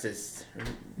fastest, or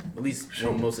at least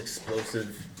one of the most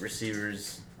explosive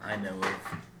receivers I know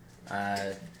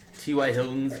of. T.Y.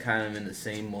 Hilton's kind of in the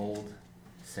same mold.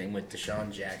 Same with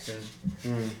Deshaun Jackson.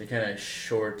 They're kind of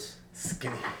short,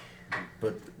 Skinny.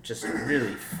 but just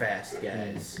really fast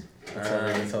guys.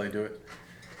 That's how they do it.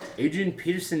 Adrian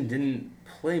Peterson didn't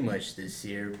play much this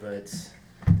year, but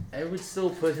I would still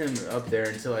put him up there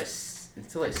until I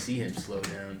see him slow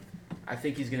down. I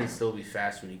think he's going to still be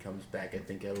fast when he comes back. I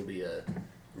think it'll be a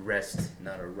rest,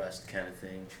 not a rust kind of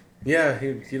thing. Yeah,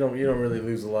 you don't really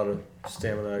lose a lot of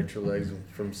stamina at your legs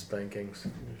from spankings.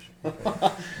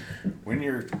 When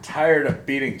you're tired of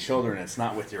beating children, it's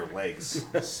not with your legs.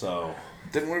 So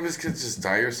Didn't one of his kids just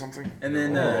die or something? And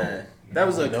then that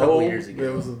was a couple years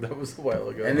ago. That was a while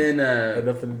ago. And then had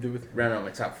nothing to do with. round out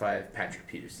my top 5, Patrick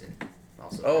Peterson.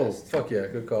 Also Oh passed. fuck yeah,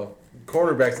 good call.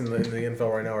 Cornerbacks in the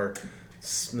NFL right now are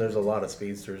there's a lot of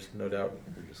speedsters, no doubt,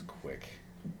 they're just quick.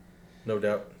 no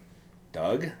doubt.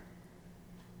 Doug?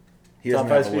 He Top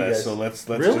doesn't have 5 a speed list, guys. so let's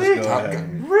Really? just go Top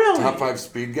ahead. guy. Really? Top 5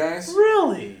 speed guys?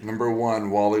 Really? Number 1,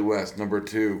 Wally West. Number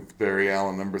 2, Barry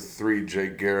Allen. Number 3, Jay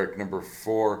Garrick. Number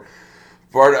 4,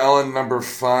 Bart Allen. Number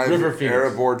 5, River Phoenix.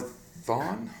 Aribord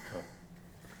Thon.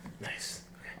 Nice.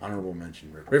 Honorable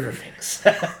mention, River Phoenix.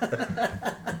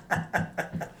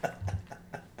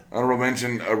 Honorable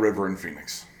mention, a river in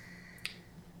Phoenix.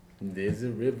 There's a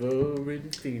river in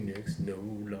Phoenix no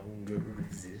longer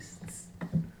exists.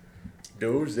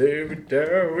 Those every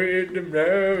time with the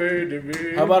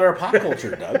blood. How about our pop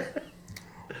culture, Doug?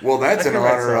 Well, that's in I can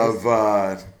write honor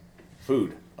songs. of...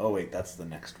 Food. Oh, wait, that's the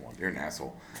next one. You're an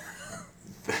asshole.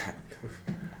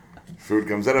 Food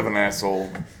comes out of an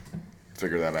asshole.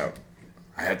 Figure that out.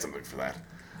 I had something for that.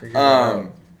 I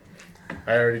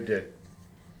already did.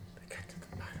 They got to the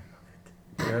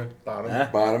bottom of it. Yeah,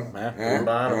 bottom. Bottom. Eh?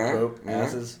 Bottom, Poop,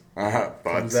 asses. Butts.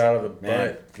 Comes out of the Man,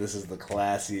 butt. this is the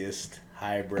classiest,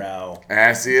 highbrow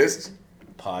Assiest.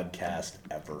 podcast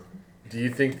ever. Do you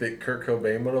think that Kurt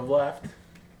Cobain would have laughed?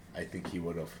 I think he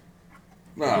would have.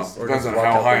 No, Or depends just on walk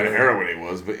how up high and in heroin he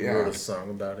was, but He wrote yeah. a song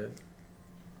about it.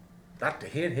 Dr.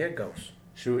 Here goes.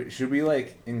 Should we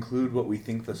like include what we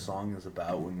think the song is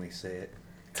about when we say it?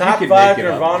 Top can 5 make it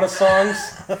up. Nirvana songs.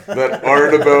 That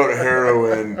aren't about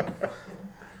heroin.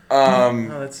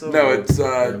 that's so No, weird. it's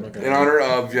I'm not gonna in honor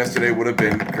of yesterday would have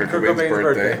been Kurt Kurt Cobain's Cobain's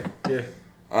birthday.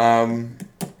 Yeah.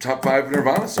 Top 5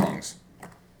 Nirvana songs.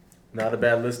 Not a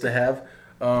bad list to have.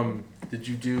 Did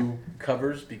you do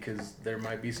covers? Because there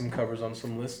might be some covers on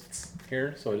some lists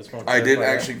here, so I just want to I did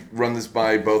clarify actually run this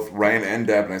by both Ryan and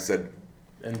Deb, and I said,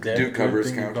 that. And Deb, do good covers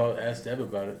thing you count? asked Deb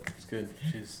about it. It's good.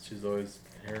 She's always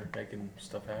here making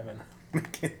stuff happen.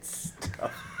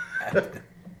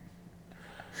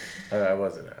 I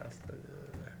wasn't asked.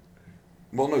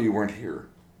 well, no, you weren't here.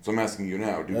 So I'm asking you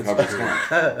now, do That's covers true.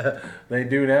 count? They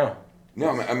do now. No,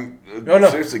 I'm No.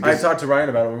 seriously. I 'cause- talked to Ryan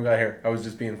about it when we got here. I was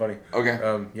just being funny. Okay.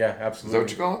 Yeah, Is absolutely. that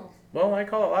what you call Well, I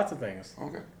call it lots of things. it?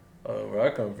 Okay. Where I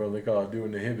come from, they call it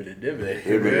doing the hibbity dibbity.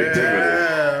 Hibbity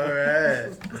Yeah, all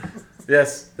right.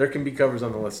 Yes, there can be covers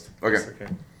on the list. Okay.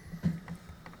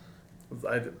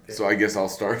 Yes, So I guess I'll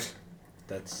start.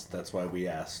 That's why we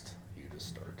asked you to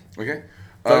start. Okay.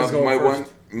 Doug's going my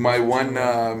first. one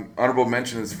honorable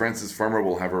mention is Frances Farmer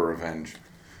Will Have Her Revenge.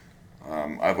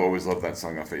 I've always loved that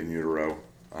song off of In Utero.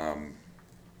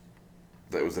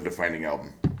 That was a defining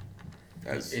album.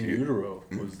 In Utero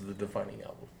was the defining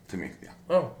album. To me, yeah.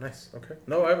 Oh, nice. Okay.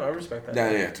 No, I respect that.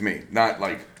 Yeah, to me. Not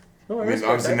like, No, I I mean, respect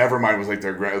obviously that. Nevermind was like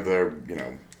their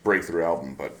breakthrough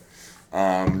album, but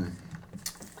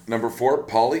number 4,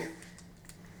 Polly.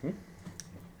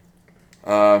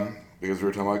 Because we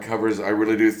were talking about covers, I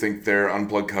really do think their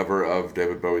unplugged cover of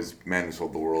David Bowie's "Man Who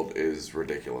Sold the World" is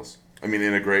ridiculous. I mean,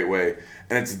 in a great way,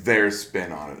 and it's their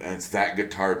spin on it, and it's that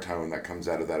guitar tone that comes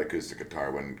out of that acoustic guitar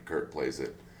when Kurt plays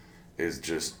it is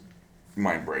just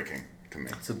mind-breaking to me.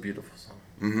 It's a beautiful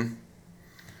song.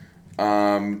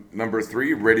 Number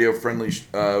 3, radio friendly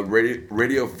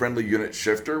unit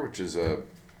shifter, which is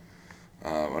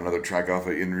another track off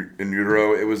of In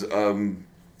Utero. It was one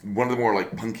of the more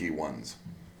like punky ones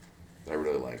that I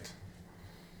really liked.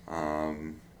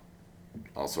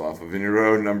 Also off of In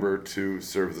Utero. Number 2,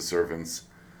 Serve the Servants,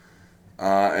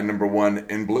 and number 1,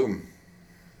 In Bloom.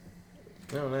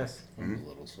 Oh, nice. I'm a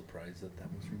little surprised that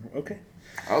was from her. Okay.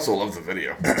 I also love the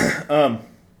video.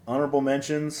 Honorable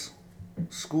mentions: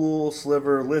 School,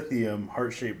 Sliver, Lithium,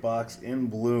 Heart-Shaped Box, In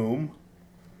Bloom.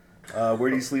 Where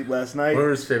Do You Sleep Last Night? What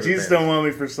are his favorite Jesus bands? Don't Want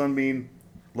Me for Sunbeam,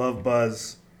 Love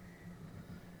Buzz,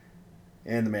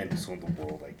 and The Man Who Sold the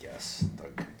World, I guess.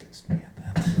 Doug convinced me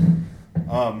at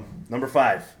that. Number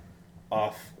 5,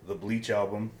 off the Bleach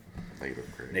album,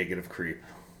 Negative Creep.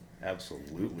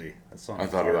 Absolutely. That song I is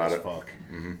thought hard about as it. fuck.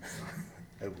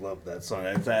 I love that song.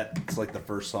 It's like the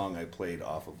first song I played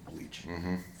off of Bleach.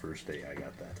 First day I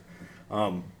got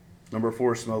that. Number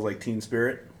 4, Smells Like Teen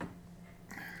Spirit.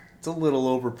 It's a little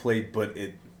overplayed, but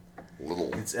it's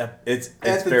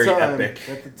very epic.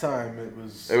 At the time, it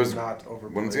was not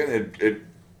overplayed. Once again, it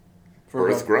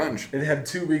birthed grunge. It had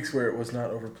 2 weeks where it was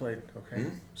not overplayed. Okay,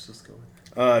 let's just go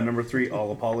with it. Number 3,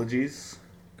 All Apologies.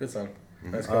 Good song.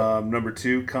 Nice call. Number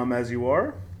 2, Come As You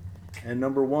Are. And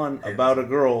number 1, About a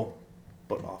Girl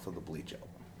but off of the Bleach album.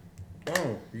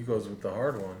 Oh, he goes with the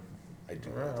hard one. I do.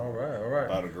 All right.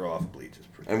 About a Girl Off of Bleach is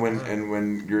pretty. And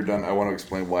when you're done, I want to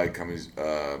explain why Come As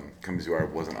You Are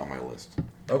wasn't on my list.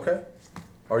 Okay.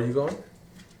 Are you going?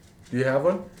 Do you have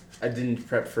one? I didn't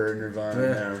prep for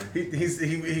Nirvana. Yeah.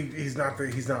 He's not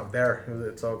there.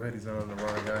 It's all good. He's not a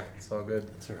Nirvana guy. It's all good.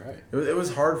 That's all right. It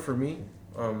was hard for me,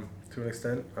 to an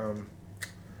extent.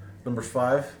 Number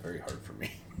 5. Very hard for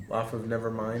me. Off of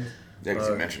Nevermind. Yeah, because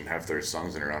you mentioned half their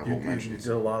songs in your honorable You mentions.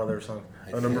 did a lot of their songs.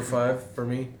 Number 5 for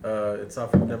me, it's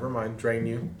off of Nevermind, Drain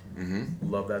You.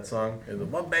 Mm-hmm. Love that song. And the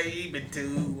My Baby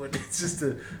Too. And it's just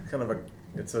a kind of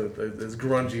it's as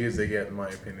grungy as they get, in my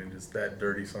opinion. Just that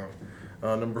dirty song.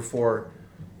 Number 4,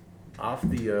 off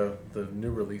the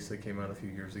new release that came out a few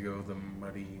years ago, The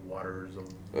Muddy Waters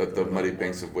of The Muddy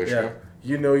Banks of Wish. Yeah,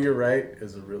 You Know You're Right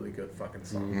is a really good fucking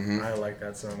song. Mm-hmm. I like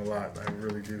that song a lot. I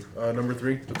really do. Number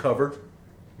 3, the cover,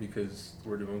 because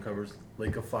we're doing covers.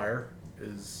 Lake of Fire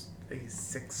is a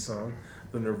sick song.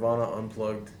 The Nirvana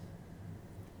Unplugged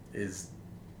is,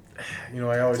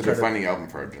 I always It's a try defining album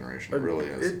for our generation. It really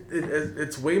is.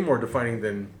 It's way more defining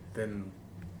than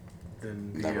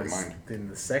Nevermind. than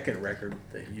the second record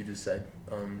that you just said.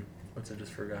 What's I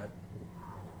just forgot?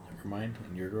 Nevermind.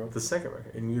 In Utero. The second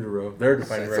record, In Utero. Their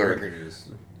defining Third. record. record is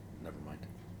Nevermind.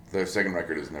 Their second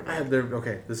record is I Nevermind. had their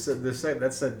okay. That's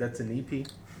an EP.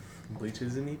 Bleach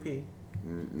is an EP.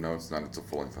 No, it's not. It's a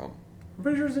full-length album. I'm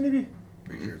pretty sure it's an EP.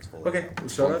 Pretty sure it's full. Okay,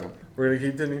 shut full-length up. We're gonna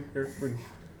keep continuing here.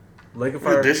 Lake of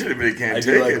Fire. Fire. Dish it if you can't I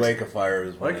take do like it. Lake of Fire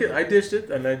as well. I dished it,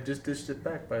 and I just dished it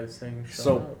back by saying shut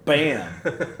So up. bam,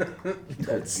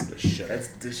 that's shut that's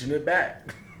up. dishing it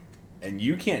back. And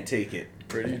you can't take it.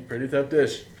 Pretty tough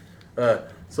dish.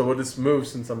 So we'll just move,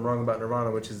 since I'm wrong about Nirvana,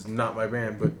 which is not my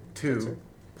band, but 2,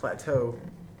 Plateau,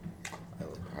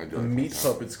 I do the like Meat that.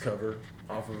 Puppets cover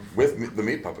off of The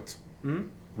Meat Puppets.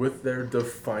 with their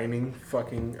defining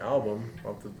fucking album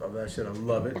of that shit. I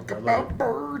love it. Look I love about it.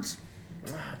 birds.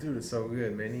 Ah, dude, it's so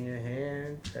good. Many a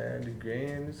hand and a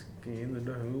grand skin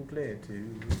the who play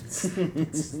too.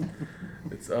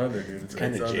 It's under, dude. It's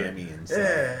Kind of under. jammy and stuff.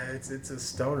 Yeah, it's a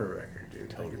stoner record, dude.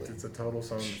 Totally. Like it's a total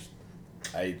song.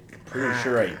 I'm pretty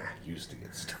sure I used to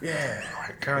get started. Yeah,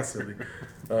 constantly.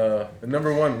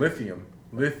 Number 1, Lithium.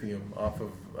 Lithium off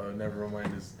of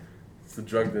Nevermind is it's the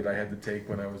drug that I had to take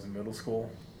when I was in middle school.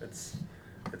 It's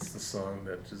the song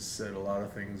that just said a lot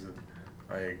of things that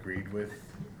I agreed with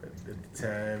at the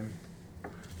time,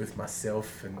 with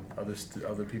myself and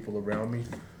other people around me.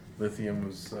 Lithium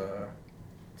was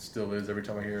still is. Every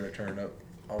time I hear it, I turn it up.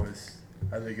 Always,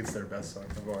 I think it's their best song.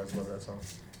 I've always loved that song.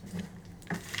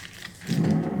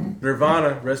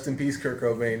 Nirvana, rest in peace, Kurt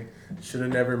Cobain. Should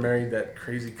have never married that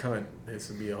crazy cunt. This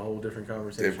would be a whole different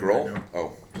conversation. Dave Grohl? Right now.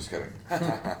 Oh, just kidding.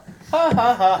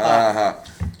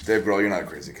 Dave Grohl, you're not a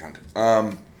crazy cunt.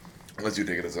 Unless you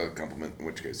take it as a compliment, in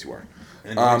which case you are.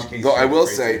 In which case Though I you're will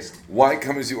the say, craziest. Why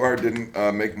Come As You Are didn't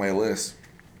make my list.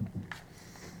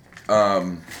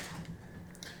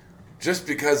 Just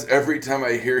because every time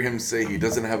I hear him say he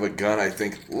doesn't have a gun, I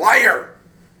think, liar!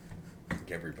 I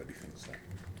think everybody thinks that.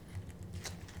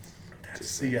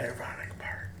 That's the ironic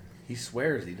part. He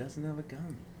swears he doesn't have a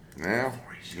gun. Yeah,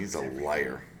 he's a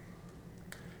liar.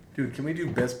 Dude, can we do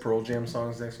best Pearl Jam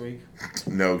songs next week?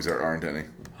 No, because there aren't any.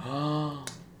 Hold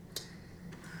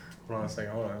on a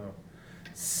second. Hold on.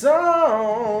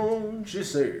 Song, she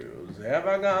says, have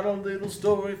I got a little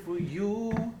story for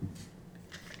you?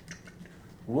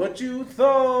 What you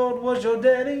thought was your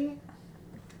daddy?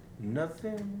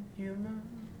 Nothing human.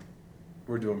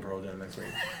 We're doing Pearl Jam next week.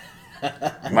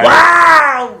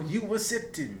 Wow! You were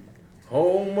sitting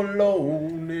home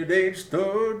alone at age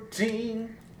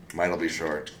 13. Mine'll be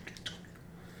short.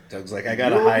 Doug's like, I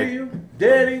gotta Love hide. you,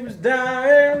 Daddy was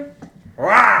dying.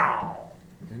 Wow!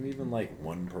 Didn't even like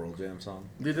one Pearl Jam song.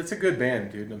 Dude, that's a good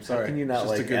band, dude. I'm sorry. How can you It's not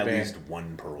just a like good at band. least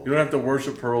one Pearl You Jam? don't have to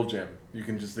worship Pearl Jam. You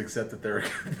can just accept that they're a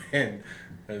good band.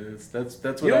 That's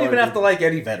what You don't I even like have to like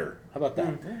Eddie Vedder. How about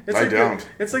that? It's I like don't.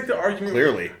 It's like the argument.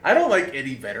 Clearly. I don't like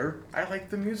Eddie Vedder. I like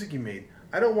the music he made.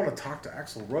 I don't want to talk to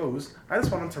Axl Rose. I just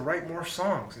want him to write more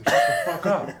songs and shut the fuck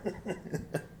up.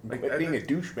 Like, Quit being a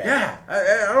douchebag. Yeah,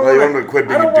 I don't Well, you wanna- want to quit I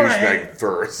being a don't wanna douchebag hang-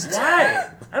 first.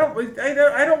 Why? I don't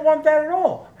want that at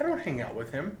all. I don't hang out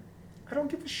with him. I don't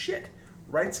give a shit.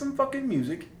 Write some fucking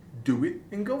music, do it,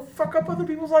 and go fuck up other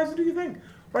people's lives and do your thing.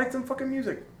 Write some fucking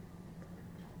music.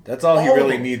 That's all he All of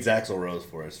really them. needs Axl Rose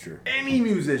for, it's true. Any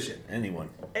musician. Anyone.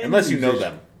 Any Unless you know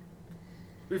musician.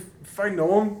 them. If I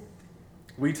know them,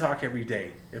 we talk every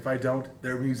day. If I don't,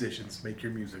 they're musicians. Make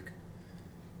your music.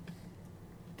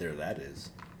 There that is.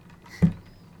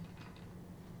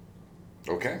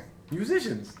 Okay.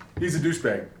 Musicians. He's a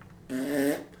douchebag.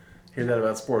 Hear that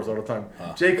about sports all the time.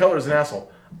 Jay Cutler's an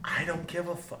asshole. I don't give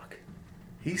a fuck.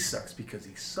 He sucks because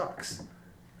he sucks.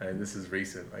 And this is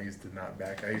recent. I used to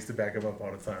back him up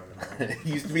all the time.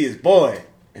 He used to be his boy.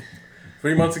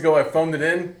 3 months ago, I phoned it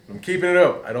in. I'm keeping it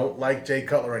up. I don't like Jay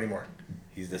Cutler anymore.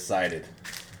 He's decided.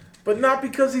 But not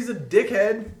because he's a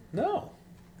dickhead. No.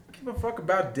 I don't give a fuck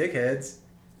about dickheads.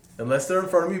 Unless they're in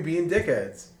front of me being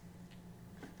dickheads.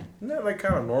 Isn't that like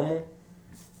kind of normal?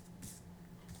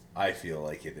 I feel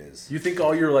like it is. You think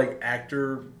all your like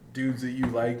actor dudes that you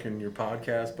like and your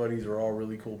podcast buddies are all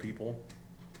really cool people?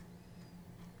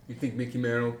 You think Mickey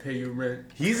Mantle will pay your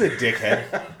rent? He's a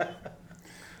dickhead.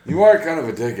 You are kind of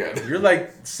a dickhead. You're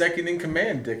like second in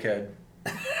command, dickhead.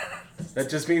 That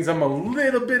just means I'm a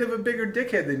little bit of a bigger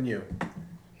dickhead than you.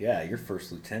 Yeah, you're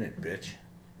first lieutenant, bitch.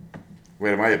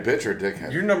 Wait, am I a bitch or a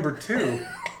dickhead? You're number 2.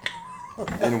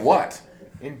 In what?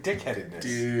 In dickheadedness.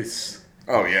 Deuce.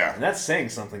 Oh, yeah. And that's saying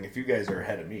something if you guys are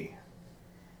ahead of me.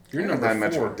 You're not number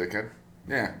much 4. of a dickhead.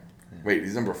 Yeah. Wait,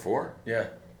 he's number 4? Yeah.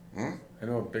 Hmm? I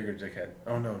know a bigger dickhead.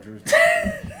 Oh no, Drew's.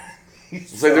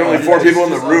 It's like there are only 4 people in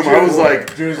the room. I was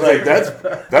like,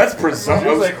 that's presumptuous.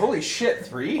 I was like, holy shit,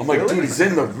 3? I'm like, really? dude, he's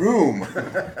in the room.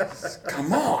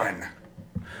 Come on.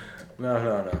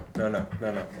 No.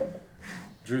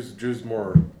 Drew's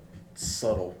more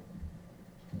subtle.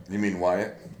 You mean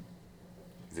Wyatt?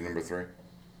 Is he number 3?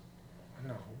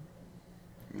 No.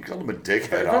 You called him a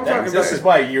dickhead. I'm talking about This is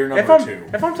why you're number 2.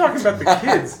 If I'm talking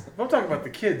about the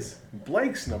kids,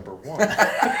 Blake's number 1.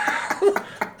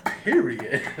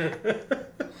 Period.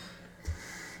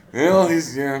 Well,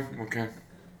 okay.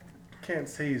 Can't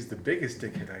say he's the biggest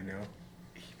dickhead I know.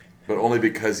 But only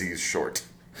because he's short.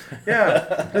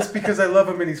 Yeah, that's because I love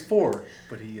him and he's 4.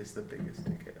 But he is the biggest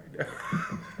dickhead I know.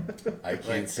 I can't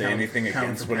Like, say pound- anything pound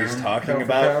against for what he's pound? talking Pound for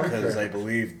about pound? because I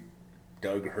believe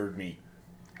Doug heard me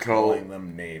Call. calling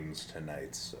them names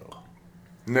tonight, so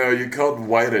No, you called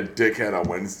Wyatt a dickhead on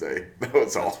Wednesday. That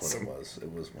was that's awesome. what it was.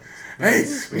 It was one. Hey,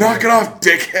 knock it off,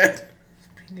 dickhead.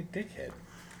 Being a dickhead.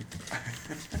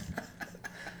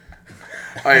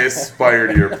 I aspire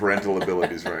to your parental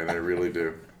abilities, Ryan. I really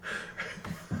do.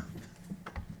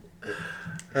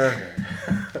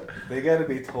 They got to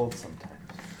be told sometimes.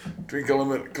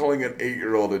 Calling an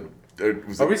 8-year-old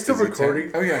Are we still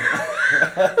recording? Oh, yeah.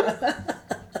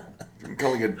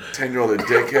 Calling a 10-year-old a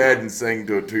dickhead and saying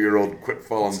to a 2-year-old, quit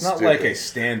falling It's not stupid. like I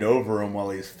stand over him while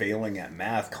he's failing at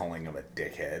math, calling him a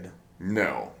dickhead.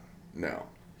 No.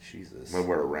 Jesus. When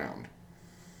we're around.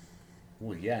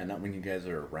 Well, yeah, not when you guys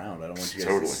are around. I don't want you guys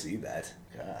Totally. to see that.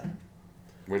 God.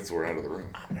 Wait till we're out of the room.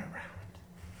 I'm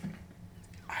around.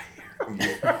 I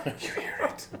hear it. You hear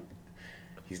it.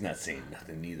 He's not saying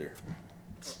nothing either.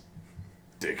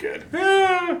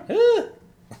 Dickhead.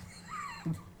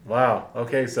 Wow.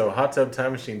 Okay, so Hot Tub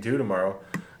Time Machine 2 tomorrow.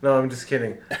 No, I'm just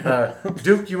kidding.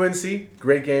 Duke UNC,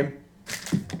 great game.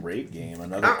 Great game.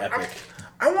 Another epic.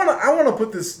 I wanna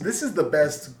put this. This is the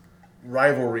best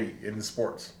rivalry in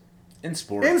sports. In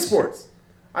sports. In sports,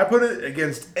 I put it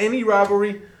against any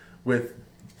rivalry with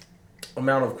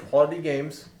amount of quality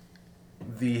games,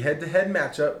 the head-to-head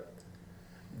matchup,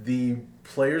 the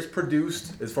players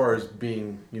produced as far as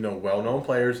being well-known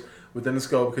players within the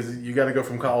scope, because you got to go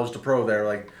from college to pro there.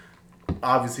 Like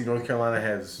obviously North Carolina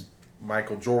has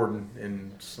Michael Jordan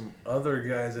and some other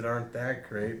guys that aren't that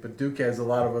great, but Duke has a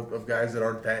lot of guys that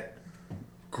aren't that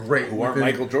great. Who aren't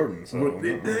Michael Jordan. So.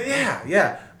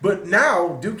 Yeah. But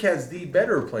now Duke has the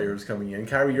better players coming in.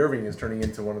 Kyrie Irving is turning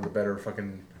into one of the better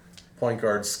fucking point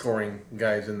guard scoring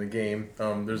guys in the game.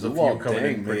 There's a few coming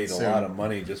in pretty made soon. a lot of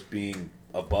money just being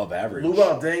above average.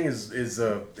 Luol Deng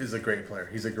is a great player.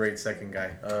 He's a great second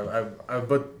guy.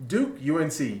 But Duke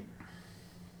UNC.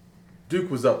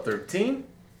 Duke was up 13.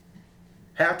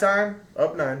 Halftime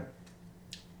up 9.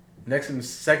 Next in the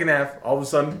second half, all of a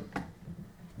sudden,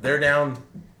 they're down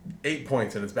 8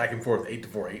 points, and it's back and forth,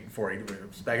 8-4, 8-4, 8-4.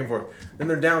 It's back and forth. Then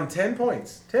they're down 10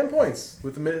 points. 10 points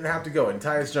with a minute and a half to go. And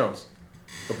Tyus Jones,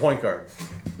 the point guard.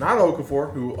 Not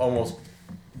Okafor, who almost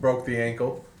broke the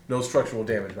ankle. No structural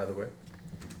damage, by the way.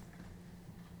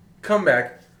 Come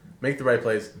back, make the right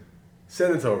plays,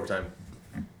 send it to overtime.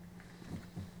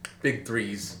 Big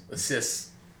threes,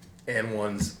 assists, and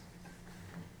ones.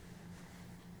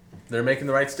 They're making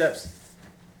the right steps.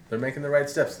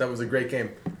 That was a great game.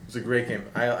 It was a great game.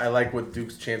 I like what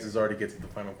Duke's chances are to get to the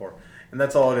Final Four. And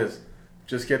that's all it is.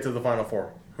 Just get to the Final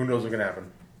Four. Who knows what's going to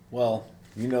happen? Well,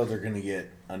 they're going to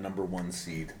get a number 1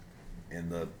 seed in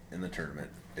the tournament.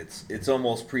 It's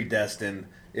almost predestined.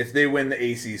 If they win the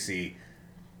ACC,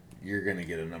 you're going to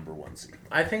get a number 1 seed.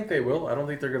 I think they will. I don't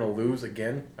think they're going to lose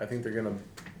again. I think they're going to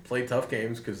play tough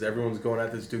games because everyone's going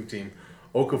at this Duke team.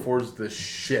 Okafor's the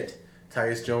shit.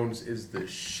 Tyus Jones is the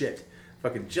shit.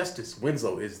 Fucking Justice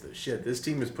Winslow is the shit. This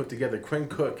team is put together. Quinn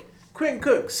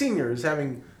Cook Sr. is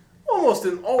having almost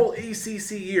an all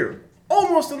ACC year.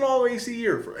 Almost an all ACC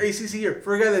year for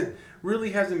a guy that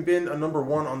really hasn't been a number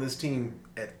one on this team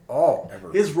at all.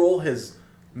 Ever. His role has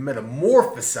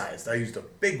metamorphosized. I used a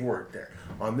big word there.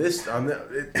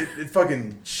 It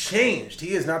fucking changed.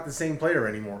 He is not the same player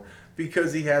anymore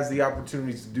because he has the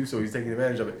opportunities to do so. He's taking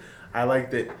advantage of it. I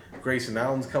like that Grayson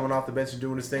Allen's coming off the bench and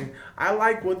doing his thing. I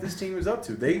like what this team is up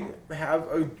to. They have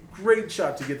a great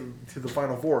shot to get to the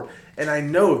Final Four. And I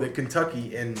know that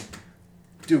Kentucky and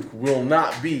Duke will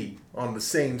not be on the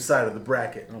same side of the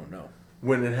bracket. Oh, no.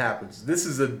 When it happens. This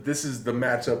is the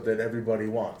matchup that everybody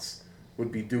wants,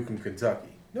 would be Duke and Kentucky.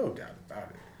 No doubt about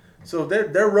it. So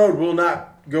their road will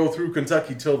not go through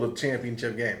Kentucky till the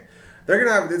championship game.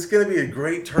 It's gonna be a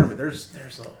great tournament. There's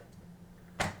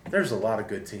a lot of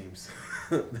good teams.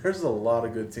 There's a lot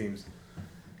of good teams.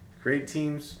 Great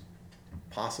teams,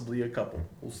 possibly a couple.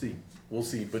 We'll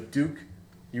see. But Duke,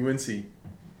 UNC,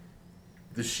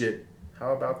 the shit.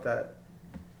 How about that?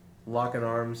 Locking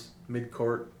arms,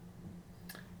 mid-court.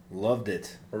 Loved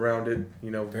it. Around it,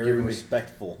 Very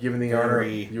respectful. Giving the honor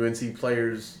UNC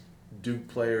players, Duke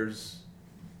players,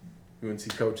 UNC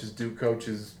coaches, Duke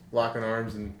coaches, locking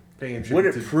arms and paying tribute. What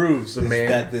it proves the is man.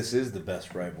 that this is the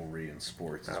best rivalry in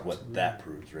sports. Is Absolutely. what that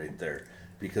proves right there,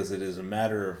 because it is a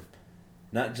matter of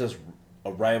not just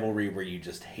a rivalry where you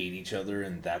just hate each other,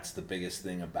 and that's the biggest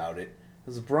thing about it.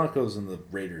 Because the Broncos and the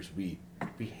Raiders, we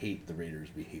hate the Raiders,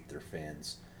 we hate their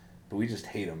fans, but we just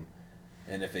hate them.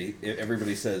 And if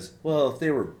everybody says, well, if they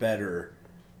were better,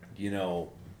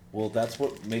 well, that's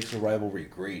what makes a rivalry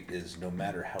great, is no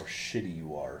matter how shitty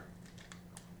you are,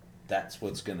 that's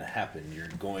what's going to happen. You're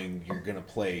going to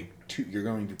play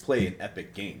an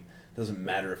epic game. It doesn't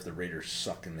matter if the Raiders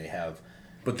suck and they have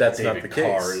But that's David not the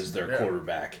case. Carr as their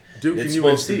quarterback. Duke it's and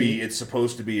supposed UNC. to be. It's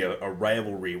supposed to be a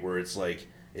rivalry where it's like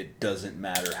it doesn't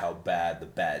matter how bad the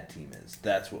bad team is.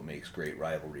 That's what makes great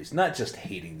rivalries. Not just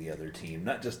hating the other team,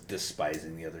 not just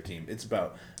despising the other team. It's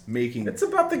about making. It's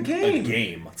about the game. A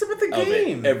game. It's about the of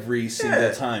game. it every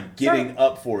single time, getting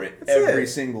up for it That's every it.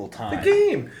 single time. The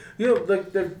game.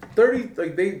 The 30.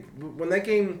 When that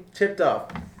game tipped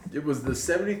off, it was the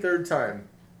 73rd time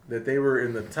that they were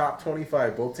in the top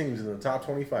 25. Both teams in the top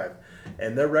 25,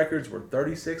 and their records were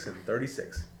 36 and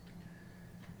 36.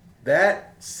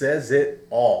 That says it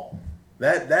all.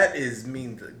 That is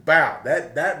wow.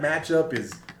 That matchup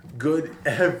is good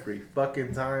every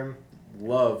fucking time.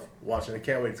 Love watching it.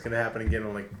 Can't wait. It's gonna happen again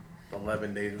in like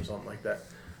 11 days or something like that.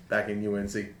 Back in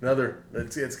UNC.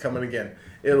 It's coming again.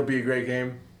 It'll be a great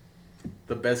game.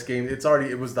 The best game.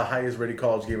 It was the highest rated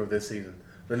college game of this season.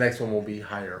 The next one will be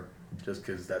higher, just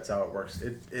because that's how it works.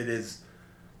 It is.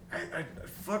 I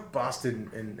fuck Boston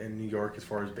and New York as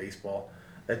far as baseball.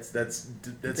 That's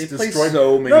They destroyed. play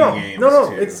so many games. No.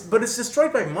 Too. It's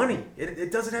destroyed by money.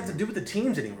 It doesn't have to do with the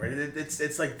teams anymore.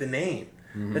 It's like the name.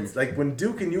 Mm-hmm. It's like when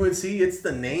Duke and UNC, it's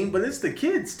the name, but it's the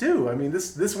kids too. I mean,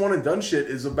 this one and done shit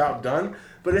is about done,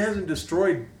 but it hasn't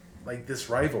destroyed like this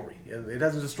rivalry. It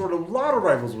hasn't destroyed a lot of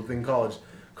rivals within college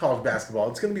basketball.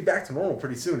 It's going to be back to normal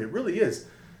pretty soon. It really is.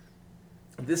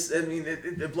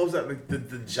 It blows out like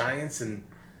the Giants and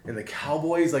the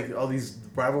Cowboys. Like all these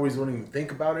rivalries, don't even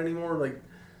think about anymore. Like.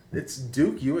 It's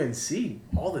Duke, UNC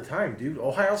all the time, dude.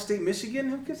 Ohio State, Michigan.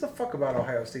 Who gives a fuck about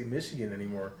Ohio State, Michigan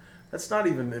anymore? That's not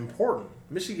even important.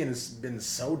 Michigan has been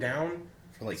so down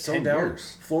for like so 10 down.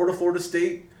 years. Florida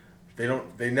State.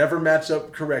 They never match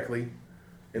up correctly.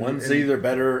 One's either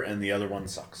better and the other one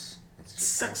sucks.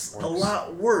 Sucks a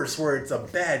lot worse where it's a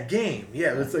bad game.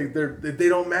 Yeah, it's like they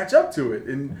don't match up to it.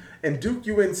 And Duke,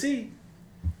 UNC,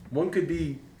 one could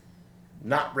be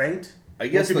not ranked. I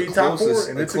guess the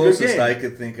closest I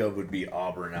could think of would be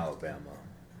Auburn, Alabama.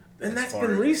 And that's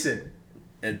been recent.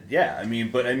 And yeah,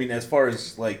 as far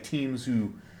as like teams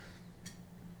who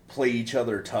play each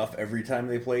other tough every time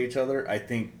they play each other, I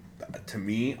think to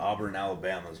me Auburn,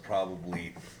 Alabama is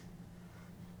probably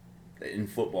in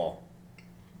football.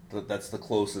 That's the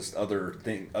closest other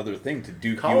thing to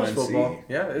Duke, college UNC. Football.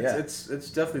 Yeah, it's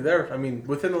definitely there. I mean,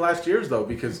 within the last years though,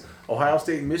 because Ohio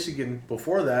State and Michigan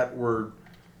before that were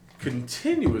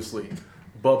continuously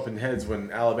bumping heads when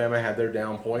Alabama had their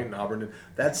down point and Auburn.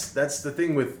 That's the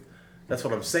thing with. That's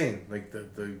what I'm saying. Like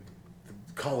the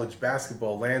college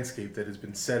basketball landscape that has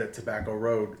been set at Tobacco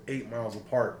Road 8 miles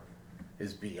apart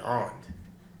is beyond.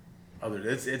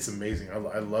 It's amazing. I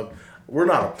love. We're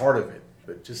not a part of it,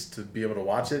 but just to be able to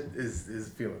watch it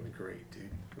is feeling great,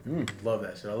 dude. Love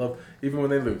that shit. I love even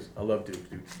when they lose. I love Duke,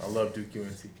 dude. I love Duke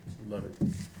UNC.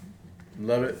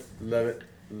 Love it.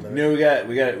 No, we got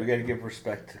to give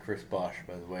respect to Chris Bosh,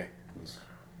 by the way, who's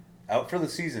out for the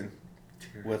season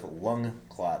with lung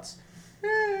clots.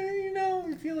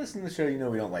 If you listen to the show, you know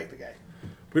we don't like the guy.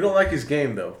 We don't like his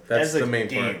game, though. That's the main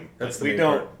part. That's the main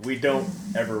part. We don't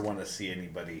ever want to see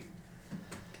anybody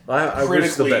I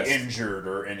wish the critically best. injured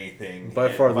or anything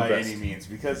By far the best. any means,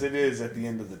 because it is, at the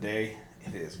end of the day,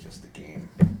 it is just a game.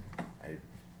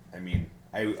 I mean,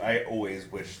 I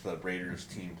always wish the Raiders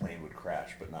team plane would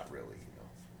crash, but not really,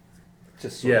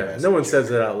 Just sort of as no a one joke. said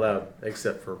that out loud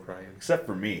except for Brian. Except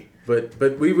for me.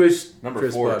 But we wish Number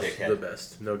Chris 4, Bosh dickhead. the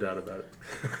best, no doubt about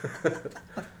it.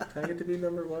 I get to be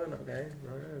number 1, okay?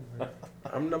 All right.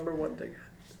 I'm number 1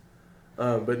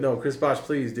 dickhead. But no, Chris Bosh,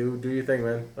 please do your thing,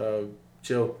 man.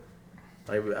 Chill.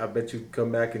 I bet you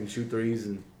come back and shoot threes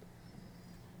and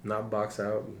not box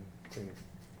out and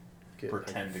get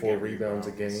Pretend to 4 get rebounds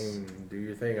a rebounds. game and do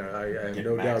your thing. I have Get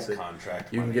no doubt max that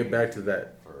contract you can money get back to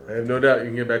that. for I have no doubt you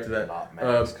can get back to that. not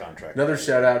max contract Another money.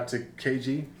 shout out to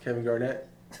KG, Kevin Garnett.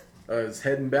 Is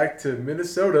heading back to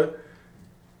Minnesota.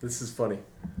 This is funny.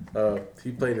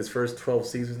 He played his first 12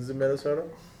 seasons in Minnesota.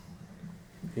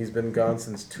 He's been gone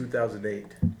since 2008,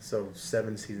 so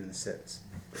 7 seasons since.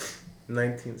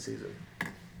 19th season.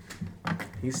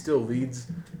 He still leads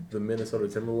the Minnesota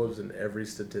Timberwolves in every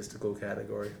statistical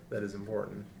category that is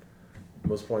important.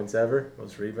 Most points ever,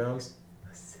 most rebounds,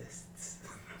 assists.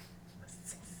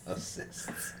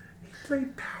 Assists. He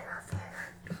played power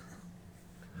forward.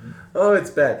 Oh,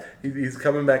 it's bad. He's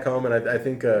coming back home, and I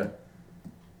think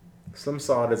some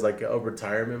saw it as like a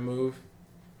retirement move.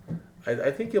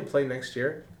 I think he'll play next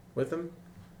year with him.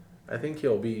 I think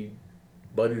he'll be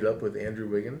buddied up with Andrew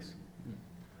Wiggins.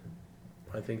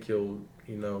 I think he'll,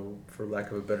 for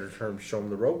lack of a better term, show him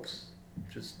the ropes.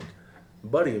 Just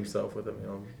buddy himself with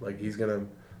him. Like he's gonna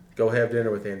go have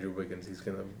dinner with Andrew Wiggins. He's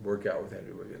gonna work out with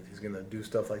Andrew Wiggins. He's gonna do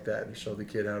stuff like that and show the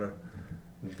kid how to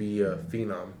be a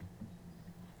phenom.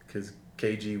 Because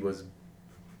KG was,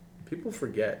 people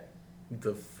forget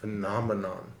the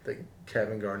phenomenon that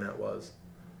Kevin Garnett was.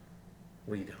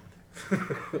 We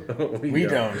don't. We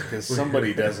don't, because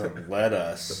somebody doesn't let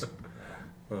us.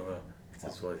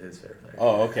 That's what his favorite thing.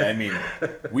 Oh, okay. I mean,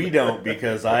 we don't,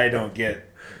 because I don't get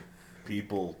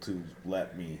people to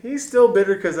let me. He's still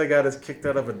bitter because I got us kicked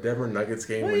out of a Denver Nuggets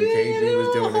game when KG was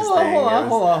doing his thing.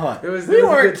 Hold on. We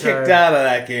weren't kicked out of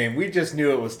that game. We just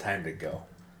knew it was time to go.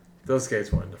 Those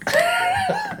guys wanted to fight.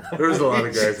 Yeah. There was a lot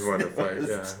of guys who wanted to fight.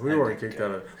 Yeah, we weren't kicked out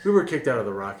of. We were kicked out of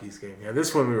the Rockies game. Yeah,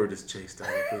 this one we were just chased out,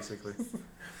 basically.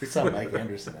 We saw Mike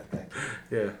Anderson at that game.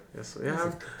 Yeah. Yes.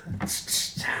 Yeah.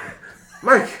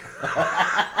 Mike.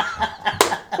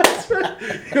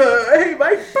 Hey,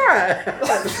 Mike. Bye.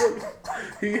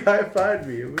 He high-fived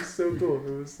me. It was so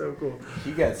cool.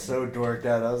 He got so dorked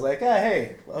out. I was like,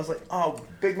 hey. I was like, oh,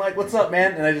 Big Mike, what's up,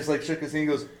 man? And I just shook his hand. He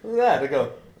goes, who's that? I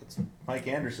go, it's Mike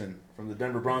Anderson from the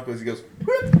Denver Broncos. He goes,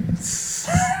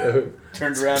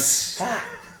 turned around.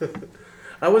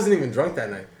 I wasn't even drunk that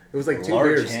night. It was like 2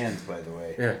 Large beers. hands, by the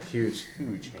way. Yeah, huge.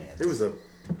 Huge hands. It was the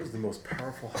most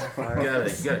powerful high five. You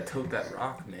gotta tote that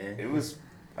rock, man. It was.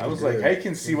 I was like, I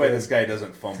can see why this guy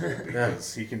doesn't fumble,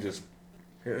 because he can just.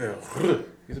 Yeah.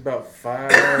 He's about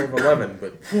 5'11",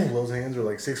 but those hands are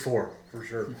like 6'4", for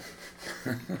sure.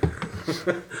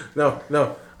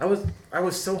 No. I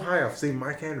was so high off seeing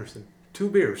Mike Anderson. 2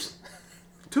 beers.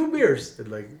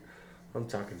 And I'm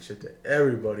talking shit to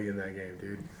everybody in that game,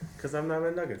 dude. Because I'm not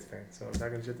a Nuggets fan, so I'm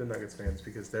talking shit to Nuggets fans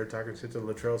because they're talking shit to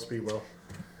Latrell Sprewell.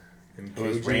 And It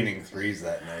was KG. raining threes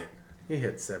that night. He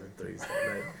hit 7 threes that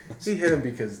night. He hit him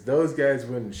because those guys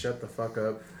wouldn't shut the fuck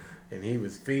up, and he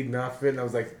was feeding off it. And I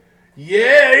was like,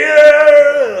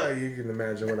 yeah. You can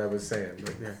imagine what I was saying,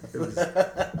 but yeah, it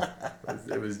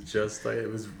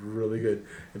was really good,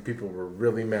 and people were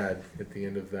really mad at the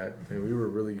end of that. And we were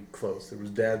really close. There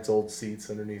was Dad's old seats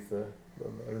underneath the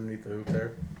hoop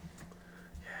there.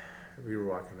 Yeah, we were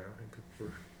walking out,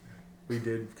 and we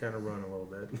did kind of run a little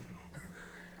bit.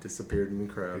 Disappeared in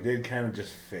the crowd. It did kind of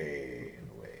just fade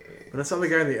away. When I saw the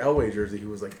guy in the Elway jersey, he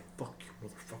was like, fuck you,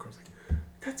 motherfucker. I was like,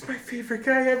 that's my favorite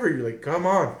guy ever. You're like, come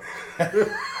on. I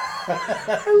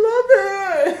love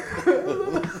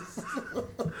it.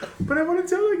 But I want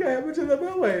to tell the guy how much I love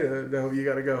Elway. No, you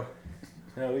got to go.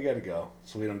 No, we gotta go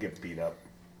so we don't get beat up.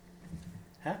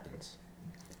 Happens.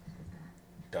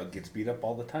 Doug gets beat up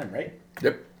all the time, right?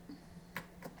 Yep.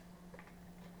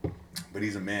 But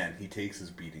he's a man. He takes his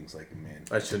beatings like a man.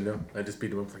 I should know. I just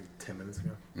beat him up like 10 minutes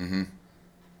ago. Mm-hmm.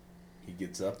 He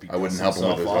gets up. I wouldn't help him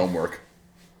with his homework.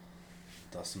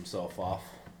 Dusts himself off.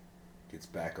 Gets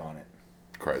back on it.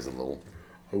 Cries a little.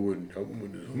 I wouldn't help him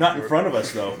with his homework. Not in front of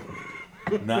us, though.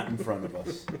 Not in front of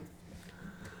us.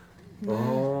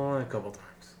 Oh, a couple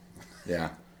times. Yeah.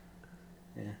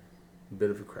 Yeah. A bit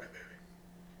of a crybaby.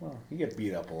 Well, you get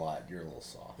beat up a lot. You're a little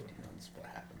soft. You know, that's what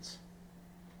happens.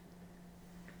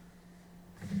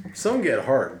 Some get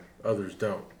hard, others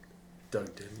don't.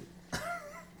 Doug didn't.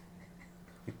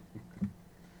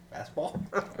 Fastball?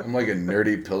 I'm like a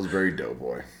nerdy Pillsbury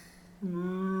Doughboy.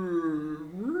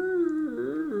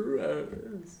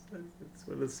 That's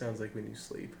what it sounds like when you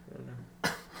sleep. I don't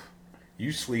know.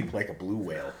 You sleep like a blue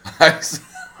whale.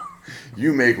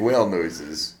 You make whale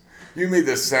noises. You made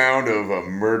the sound of a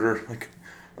murder, like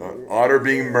an otter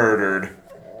being murdered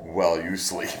while you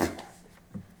sleep.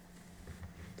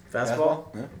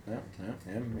 Fastball?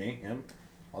 Yeah. Me, him.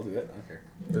 I'll do it. I don't care.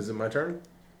 Is it my turn?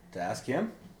 To ask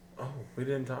him? Oh, we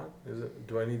didn't talk. Is it?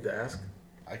 Do I need to ask?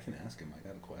 I can ask him. I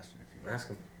got a question if you want. Ask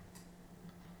him.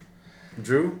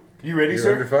 Drew? You ready, You're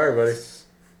sir? under fire, buddy.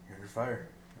 You're under fire.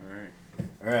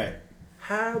 All right.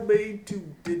 How many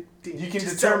You can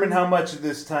determine how much of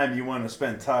this time you want to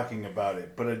spend talking about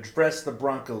it, but address the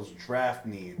Broncos' draft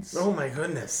needs. Oh my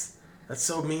goodness, that's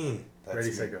so mean. That's Ready,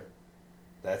 me. set, go.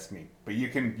 That's me. But you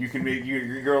can make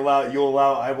I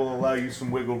will allow you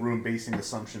some wiggle room basing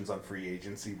assumptions on free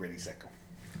agency. Ready, set, go.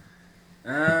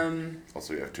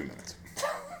 Also, you have 2 minutes.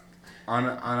 On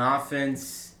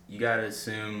offense, you gotta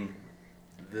assume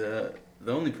the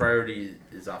only priority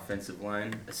is offensive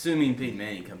line, assuming Peyton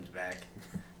Manning comes back.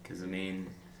 Because, I mean,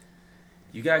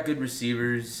 you got good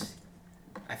receivers.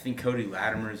 I think Cody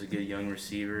Latimer is a good young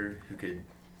receiver who could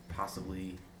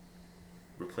possibly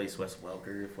replace Wes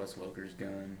Welker if Wes Welker's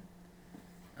gone.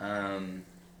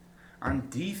 On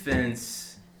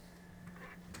defense,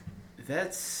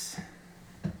 that's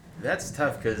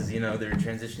tough because, you know, they're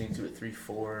transitioning to a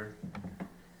 3-4.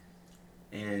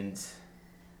 And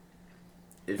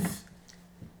if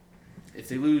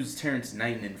they lose Terrence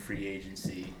Knighton in free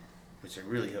agency, which I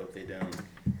really hope they don't,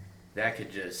 that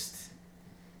could just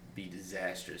be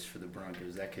disastrous for the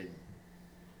Broncos. That could...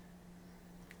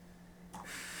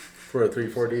 For a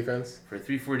 3-4 defense? For a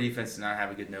 3-4 defense to not have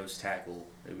a good nose tackle,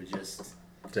 it would just...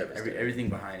 everything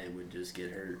behind it would just get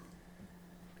hurt.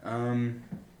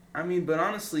 I mean, but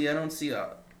honestly, I don't see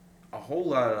a whole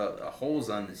lot of holes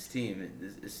on this team.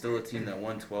 It's still a team that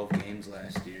won 12 games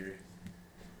last year.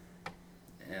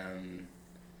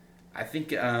 I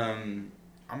think I'm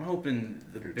hoping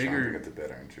You're chomping at the bit,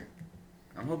 aren't you?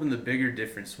 I'm hoping the bigger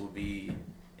difference will be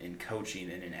in coaching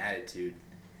and in attitude,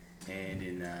 and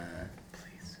in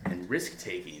risk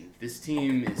taking. This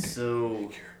team is so.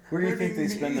 Where do you think they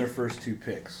spend their first 2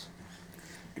 picks?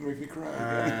 You're gonna make me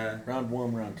cry. Round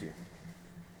 1, round 2.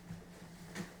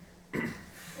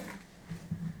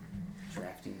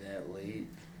 Drafting that late.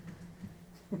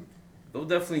 They'll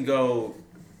definitely go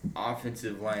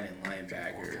offensive line and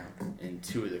linebacker in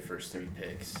 2 of their first 3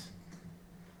 picks.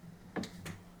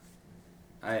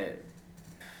 I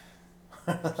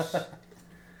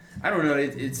don't know.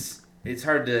 It's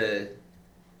hard to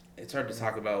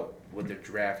talk about what their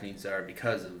draft needs are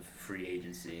because of free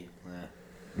agency.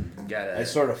 Yeah. I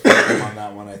sort of fucked him on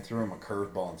that one. I threw him a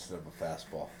curveball instead of a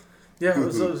fastball. Yeah, it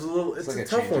was a little. It's like a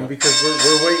tough one because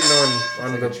we're waiting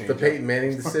on the Peyton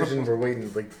Manning decision. We're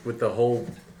waiting with the whole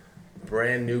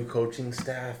brand new coaching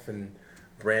staff and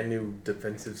brand new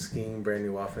defensive scheme, brand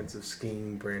new offensive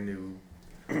scheme, brand new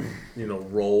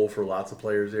role for lots of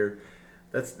players here.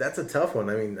 That's a tough one.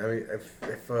 I mean,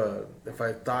 if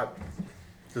I thought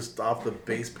just off the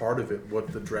base part of it,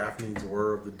 what the draft needs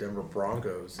were of the Denver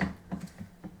Broncos,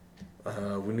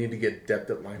 we need to get depth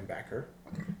at linebacker.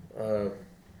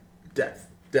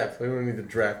 Depth. We don't need to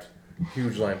draft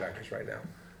huge linebackers right now.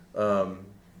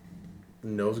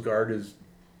 Nose guard is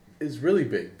really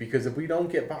big because if we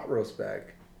don't get Botros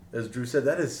back, as Drew said,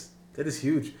 that is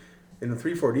huge. In the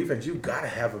 3-4 defense, you gotta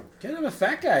have a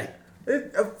fat guy.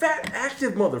 A fat,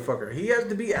 active motherfucker. He has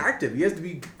to be active. He has to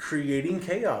be creating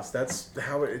chaos. That's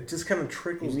how it just kind of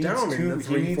trickles down in the 3-4 defense.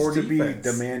 He needs to be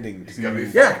demanding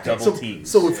double teams.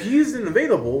 So if he isn't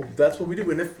available, that's what we do.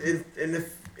 And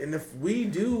if we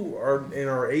do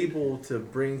are able to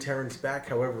bring Terrence back,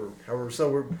 however,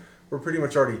 so we're pretty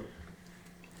much already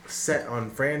set on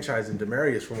franchise and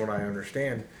Demaryius from what I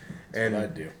understand. And what I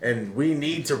do. And we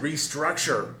need to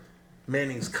restructure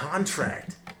Manning's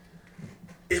contract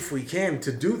if we can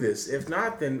to do this. If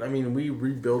not, then we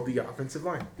rebuild the offensive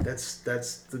line. That's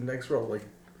the next role. Like,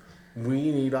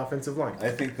 we need offensive line.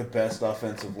 I think the best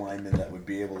offensive lineman that would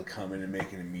be able to come in and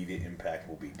make an immediate impact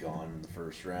will be gone in the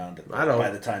first round. I don't. By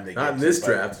the time they not get in to this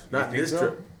draft. Not in this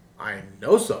draft. I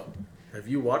know so. Have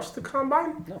you watched the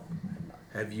combine? No.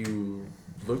 Have you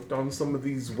looked on some of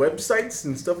these websites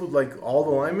and stuff with like all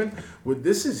the linemen?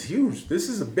 This is huge. This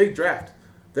is a big draft.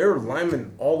 There are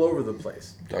linemen all over the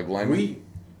place. Doug Lineman?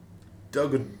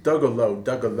 Duggalo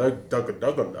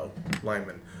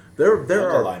linemen. There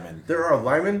are linemen.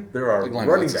 There are like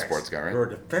running backs. Sports guy, right? There are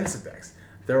defensive backs.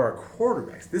 There are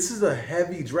quarterbacks. This is a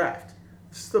heavy draft.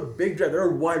 This is a big draft. There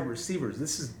are wide receivers.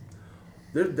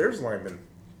 There's linemen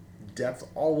depth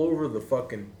all over the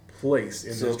fucking place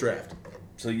in this draft.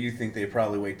 So you think they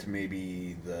probably wait to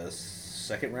maybe the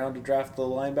second round to draft the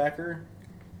linebacker?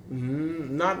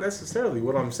 Not necessarily.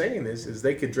 What I'm saying is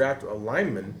they could draft a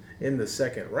lineman in the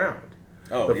second round.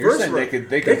 Oh, you're saying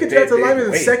they could draft a lineman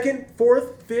in the second,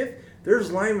 fourth, fifth.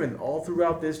 There's linemen all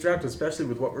throughout this draft, especially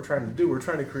with what we're trying to do. We're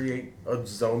trying to create a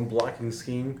zone blocking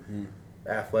scheme,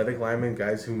 athletic linemen,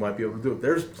 guys who might be able to do it.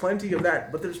 There's plenty of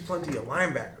that, but there's plenty of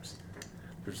linebackers.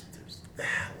 There's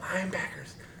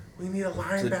linebackers. We need a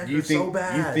linebacker so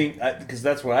bad. You think, because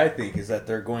that's what I think, is that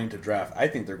they're going to draft, I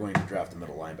think they're going to draft a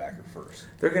middle linebacker first.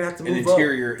 They're going to have to move up.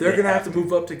 They're going to have to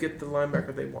move up to get the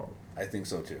linebacker they want. I think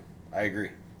so too. I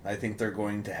agree. I think they're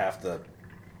going to have to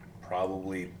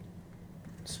probably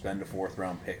spend a fourth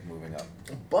round pick moving up.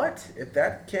 But if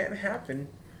that can't happen,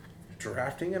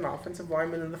 drafting an offensive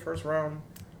lineman in the first round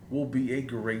will be a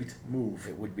great move.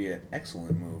 It would be an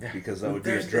excellent move because that would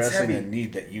be addressing a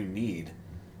need that you need.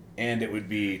 And it would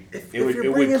be it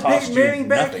would cost Peyton Manning you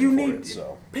back, nothing for it.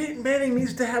 So Peyton Manning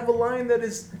needs to have a line that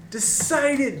is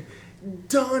decided,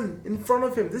 done in front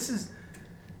of him.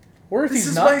 Or if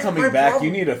he's not coming back,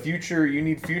 you need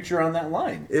future on that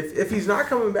line. If he's not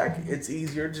coming back, it's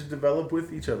easier to develop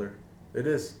with each other. It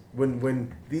is.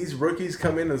 When these rookies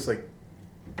come in, it's like,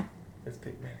 it's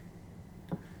Peyton Manning.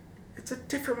 It's a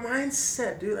different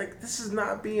mindset, dude. Like, this is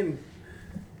not being...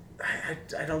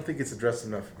 I don't think it's addressed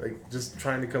enough. Like, just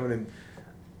trying to come in and...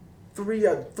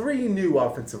 Three new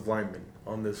offensive linemen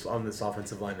on this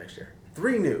offensive line next year.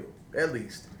 3 new, at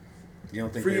least. You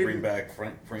don't think they bring back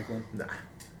Franklin? Nah.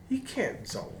 He can't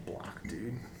zone block,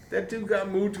 dude. That dude got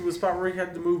moved to a spot where he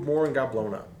had to move more and got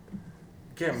blown up.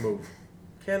 Can't move.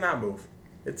 Cannot move.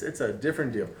 It's a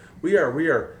different deal. We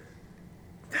are.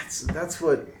 That's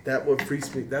what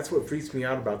freaks me. That's what freaks me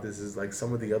out about this is like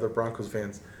some of the other Broncos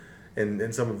fans,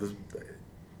 and some of the.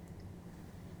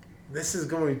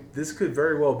 This could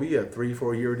very well be a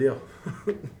 3-4 year deal.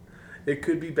 It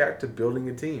could be back to building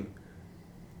a team.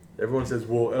 Everyone says,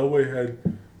 "Well, Elway had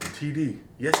TD."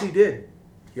 Yes, he did.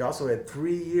 He also had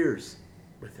 3 years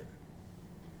with him.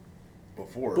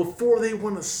 Before they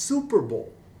won a Super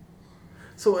Bowl.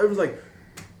 So it was like...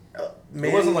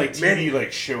 it wasn't like TD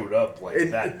showed up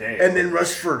that day. And then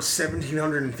rushed for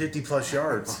 1,750 plus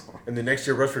yards. And the next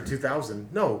year rushed for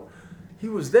 2,000. No, he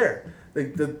was there.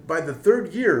 By the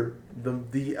third year,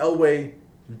 the Elway,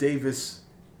 Davis...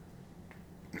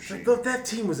 That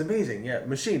team was amazing. Yeah,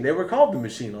 Machine. They were called the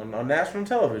Machine on national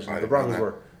television. The Broncos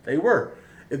were. They were.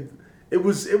 It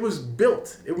was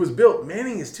built. It was built.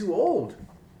 Manning is too old.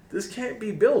 This can't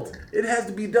be built. It has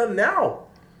to be done now.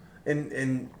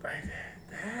 And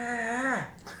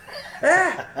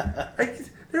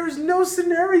there is no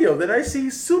scenario that I see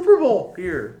Super Bowl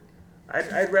here.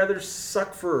 I'd rather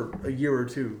suck for a year or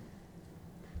two.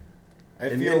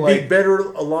 And be better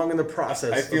along in the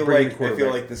process. I feel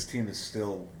like this team is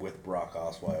still with Brock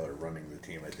Osweiler running the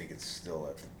team. I think it's still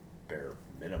at the bare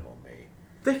minimum.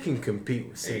 They can compete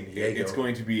with San Diego. It's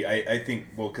going to be, I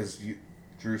think, because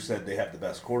Drew said they have the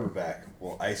best quarterback.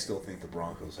 Well, I still think the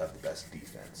Broncos have the best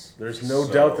defense. There's no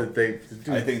doubt that they... Dude,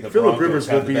 I think the Phillip Broncos Rivers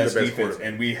have will be the best the best defense, quarterback.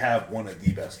 and we have one of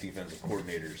the best defensive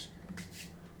coordinators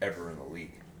ever in the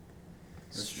league.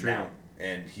 That's true. Now,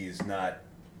 and he's not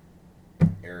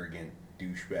arrogant,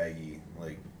 douchebaggy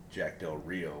like Jack Del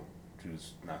Rio,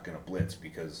 who's not going to blitz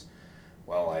because...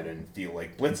 Well, I didn't feel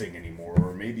like blitzing anymore,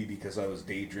 or maybe because I was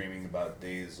daydreaming about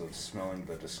days of smelling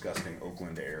the disgusting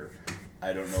Oakland air.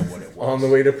 I don't know what it was. On the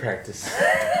way to practice.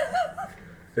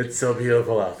 It's so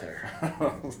beautiful out there.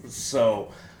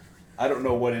 So, I don't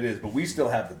know what it is, but we still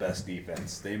have the best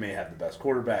defense. They may have the best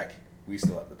quarterback. We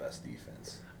still have the best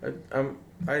defense.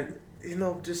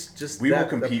 We will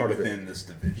compete within this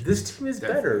division. This team is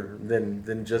better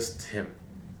than just him.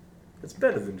 It's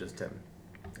better than just him.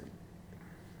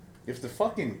 If the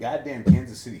fucking goddamn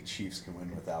Kansas City Chiefs can win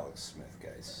with Alex Smith,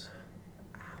 guys,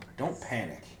 don't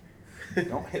panic.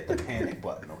 Don't hit the panic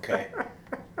button, okay?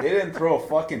 They didn't throw a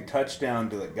fucking touchdown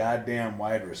to the goddamn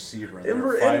wide receiver. And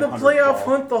we're in the playoff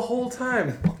hunt the whole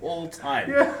time. The whole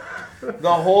time. Yeah.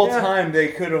 The whole time they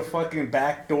could have fucking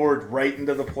backdoored right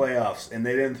into the playoffs, and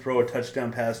they didn't throw a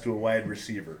touchdown pass to a wide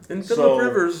receiver. And Phillip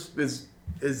Rivers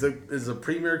is a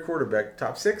premier quarterback,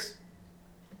 top 6.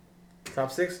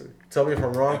 Top 6? Tell me if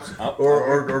I'm wrong,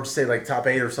 or say like top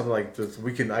 8 or something like this.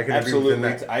 I can absolutely. agree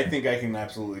with that. I think I can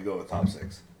absolutely go with top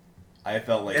 6. I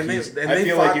felt like I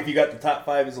feel like if you got the top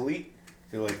 5 as elite,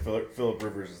 I feel like Phillip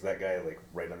Rivers is that guy, like,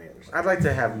 right on the other side. I'd like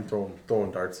to have him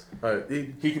throwing darts.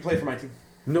 He could play for my team.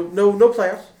 No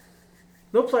playoffs.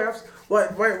 No playoffs.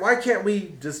 Why can't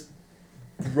we just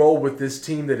roll with this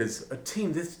team that is a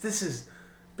team? This has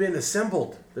been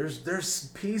assembled. There's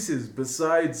pieces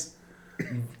besides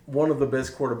one of the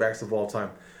best quarterbacks of all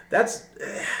time.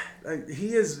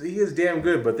 He is damn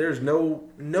good, but there's no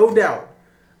doubt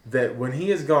that when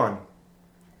he is gone,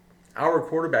 our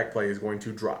quarterback play is going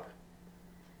to drop.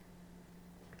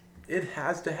 It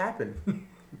has to happen.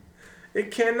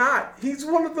 It cannot. He's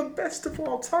one of the best of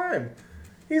all time.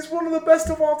 He's one of the best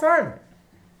of all time.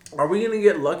 Are we going to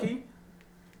get lucky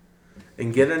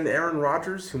and get an Aaron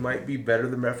Rodgers who might be better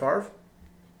than Brett Favre?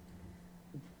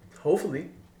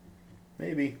 Hopefully.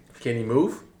 Maybe. Can he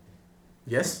move?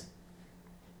 Yes.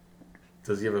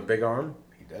 Does he have a big arm?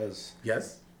 He does.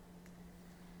 Yes.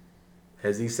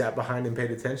 Has he sat behind and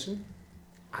paid attention?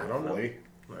 I don't know. I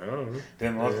don't know.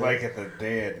 Didn't look like it the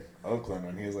day at Oakland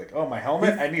when he was like, "Oh, my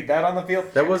helmet! I need that on the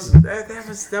field." That was kind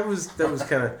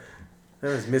of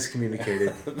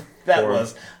miscommunicated.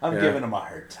 I'm giving him a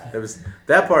hard time. That was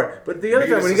that part. But the other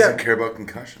time when he doesn't care about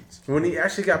concussions. When he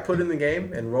actually got put in the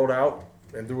game and rolled out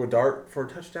and threw a dart for a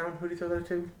touchdown, who did he throw that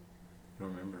to? I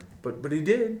don't remember. But he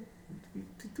did. He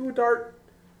threw a dart.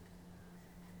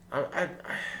 I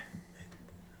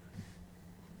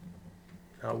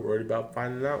not worried about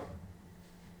finding out.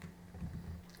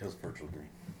 It was Virgil Green.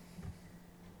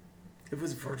 It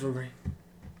was Virgil Green.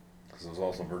 Because it was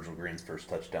also Virgil Green's first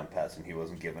touchdown pass, and he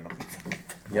wasn't giving him.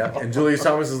 Yeah, and Julius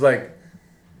Thomas is like,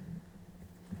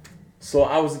 so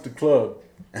I was at the club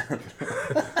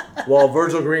while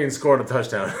Virgil Green scored a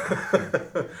touchdown.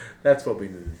 That's what we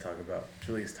need to talk about.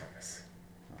 Julius Thomas.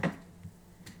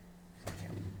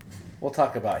 We'll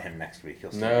talk about him next week.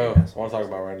 No, I want to talk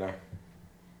about it right now.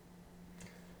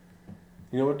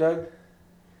 You know what, Doug?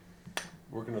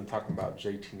 We're going to talk about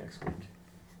JT next week.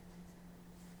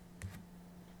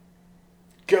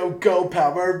 Go,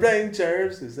 Power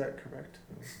Rangers! Is that correct?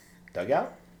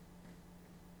 Dugout?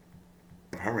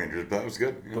 Power Rangers, that was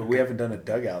good. But we haven't done a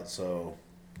dugout, so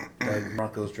Doug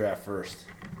Broncos draft first.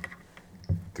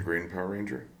 The Green Power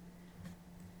Ranger?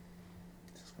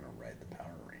 Just going to ride the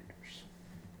Power Rangers.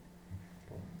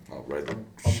 I'll ride the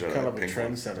I'm kind of a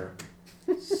trendsetter.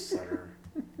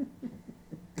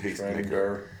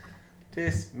 Tastemaker.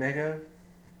 Tastemaker?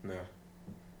 No.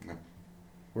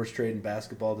 Worst trade in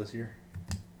basketball this year?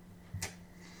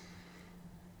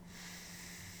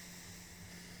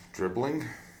 Dribbling?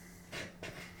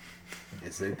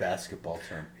 It's a basketball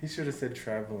term. He should have said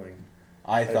traveling.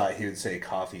 I thought he would say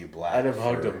coffee black. I'd have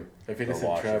hugged him. If he'd have said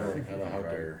washer, traveling, I'd have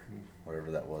hugged him. Whatever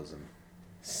that was. And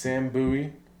Sam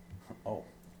Bowie. Oh.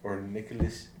 Or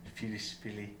Nicholas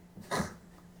Filishvili.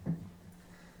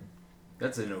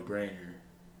 That's a no-brainer.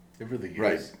 It really is.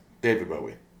 Right. David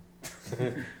Bowie.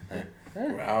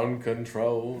 Ground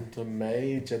control to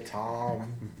Major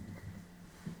Tom.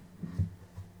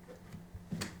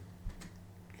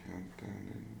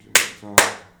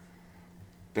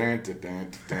 That's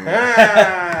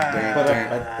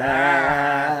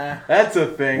a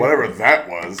thing. Whatever that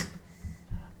was.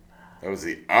 That was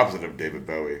the opposite of David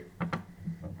Bowie.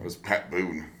 That was Pat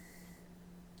Boone.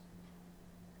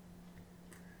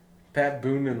 Pat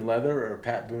Boone in leather or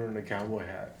Pat Boone in a cowboy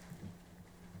hat?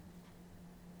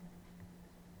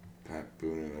 Pat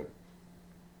Boone in a... I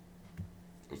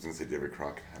was going to say David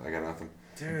Crockett. I got nothing.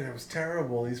 Dude, that was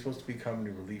terrible. He's supposed to be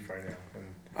comedy relief right now.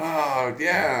 Oh,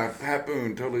 yeah. Pat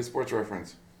Boone. Totally sports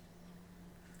reference.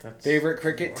 That's favorite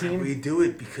cricket team? We do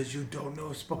it because you don't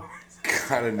know sports.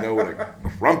 Gotta know what a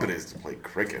crumpet is to play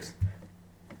cricket.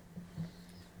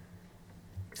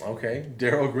 Okay.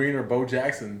 Darryl Green or Bo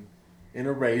Jackson in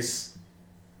a race,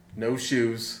 no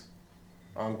shoes,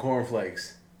 on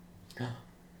cornflakes.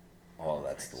 Oh,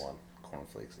 that's the one.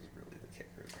 Cornflakes is really the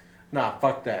kicker. Nah,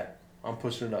 fuck that. I'm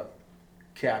pushing it up.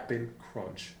 Cap'n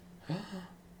Crunch.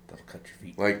 That'll cut your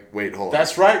feet. Like, wait, hold on.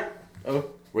 That's right. Oh.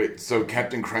 Wait, so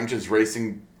Captain Crunch is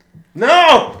racing...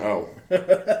 No! Oh.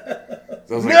 That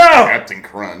was like Captain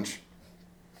Crunch.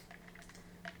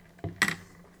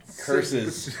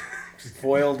 Curses.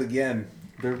 Foiled again.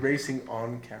 They're racing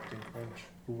on Captain Crunch.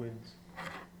 Who wins?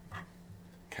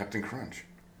 Captain Crunch.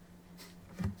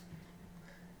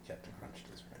 Captain Crunch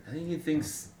does right. I think he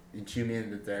thinks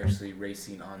that they're actually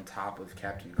racing on top of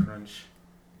Captain Crunch,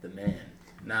 the man.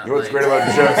 Not You know what's great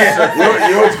about jokes?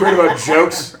 You know what's great about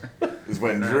jokes? Is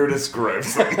when Drew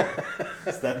describes them.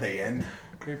 Is that the end?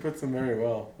 He puts them very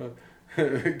well.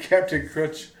 Captain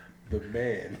Crunch, the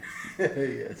man.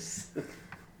 Yes.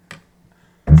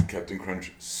 Captain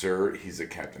Crunch, sir, he's a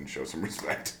captain. Show some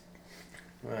respect.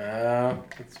 Well,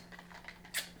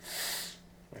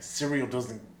 cereal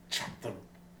doesn't chop the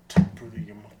top of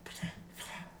your mouth.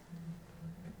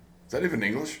 Is that even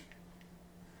English?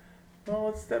 No,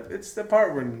 it's the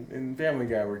part when in Family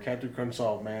Guy where Captain Crunch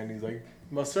saw man, he's like,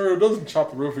 my cereal doesn't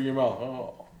chop the roof of your mouth.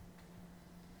 Oh.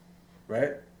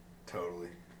 Right? Totally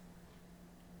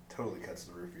cuts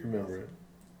the roof of your Remember mouth. it.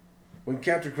 When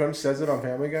Captain Crunch says it on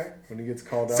Family Guy, when he gets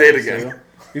called out. Say it for again. Cereal,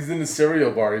 he's in the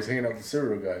cereal bar. He's hanging out with the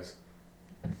cereal guys.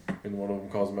 And one of them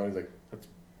calls him out. He's like, that's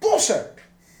bullshit.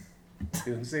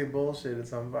 He doesn't say bullshit.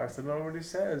 It's on Fox. I don't know what he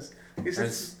says. He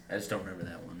says, I just don't remember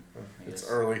that one. it's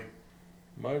early.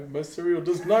 My cereal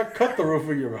does not cut the roof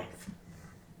of your mouth.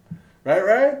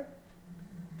 Right?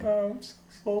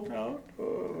 Sold out.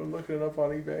 Oh, we're looking it up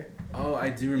on eBay. Oh, I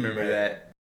do remember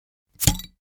that.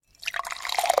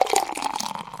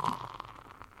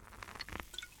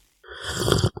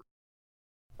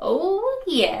 Oh,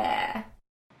 yeah.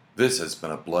 This has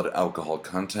been a Blood Alcohol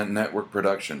Content Network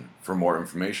production. For more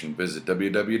information, visit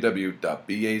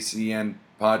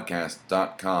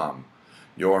www.bacnpodcast.com.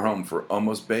 Your home for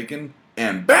Almost Bacon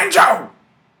and Banjo!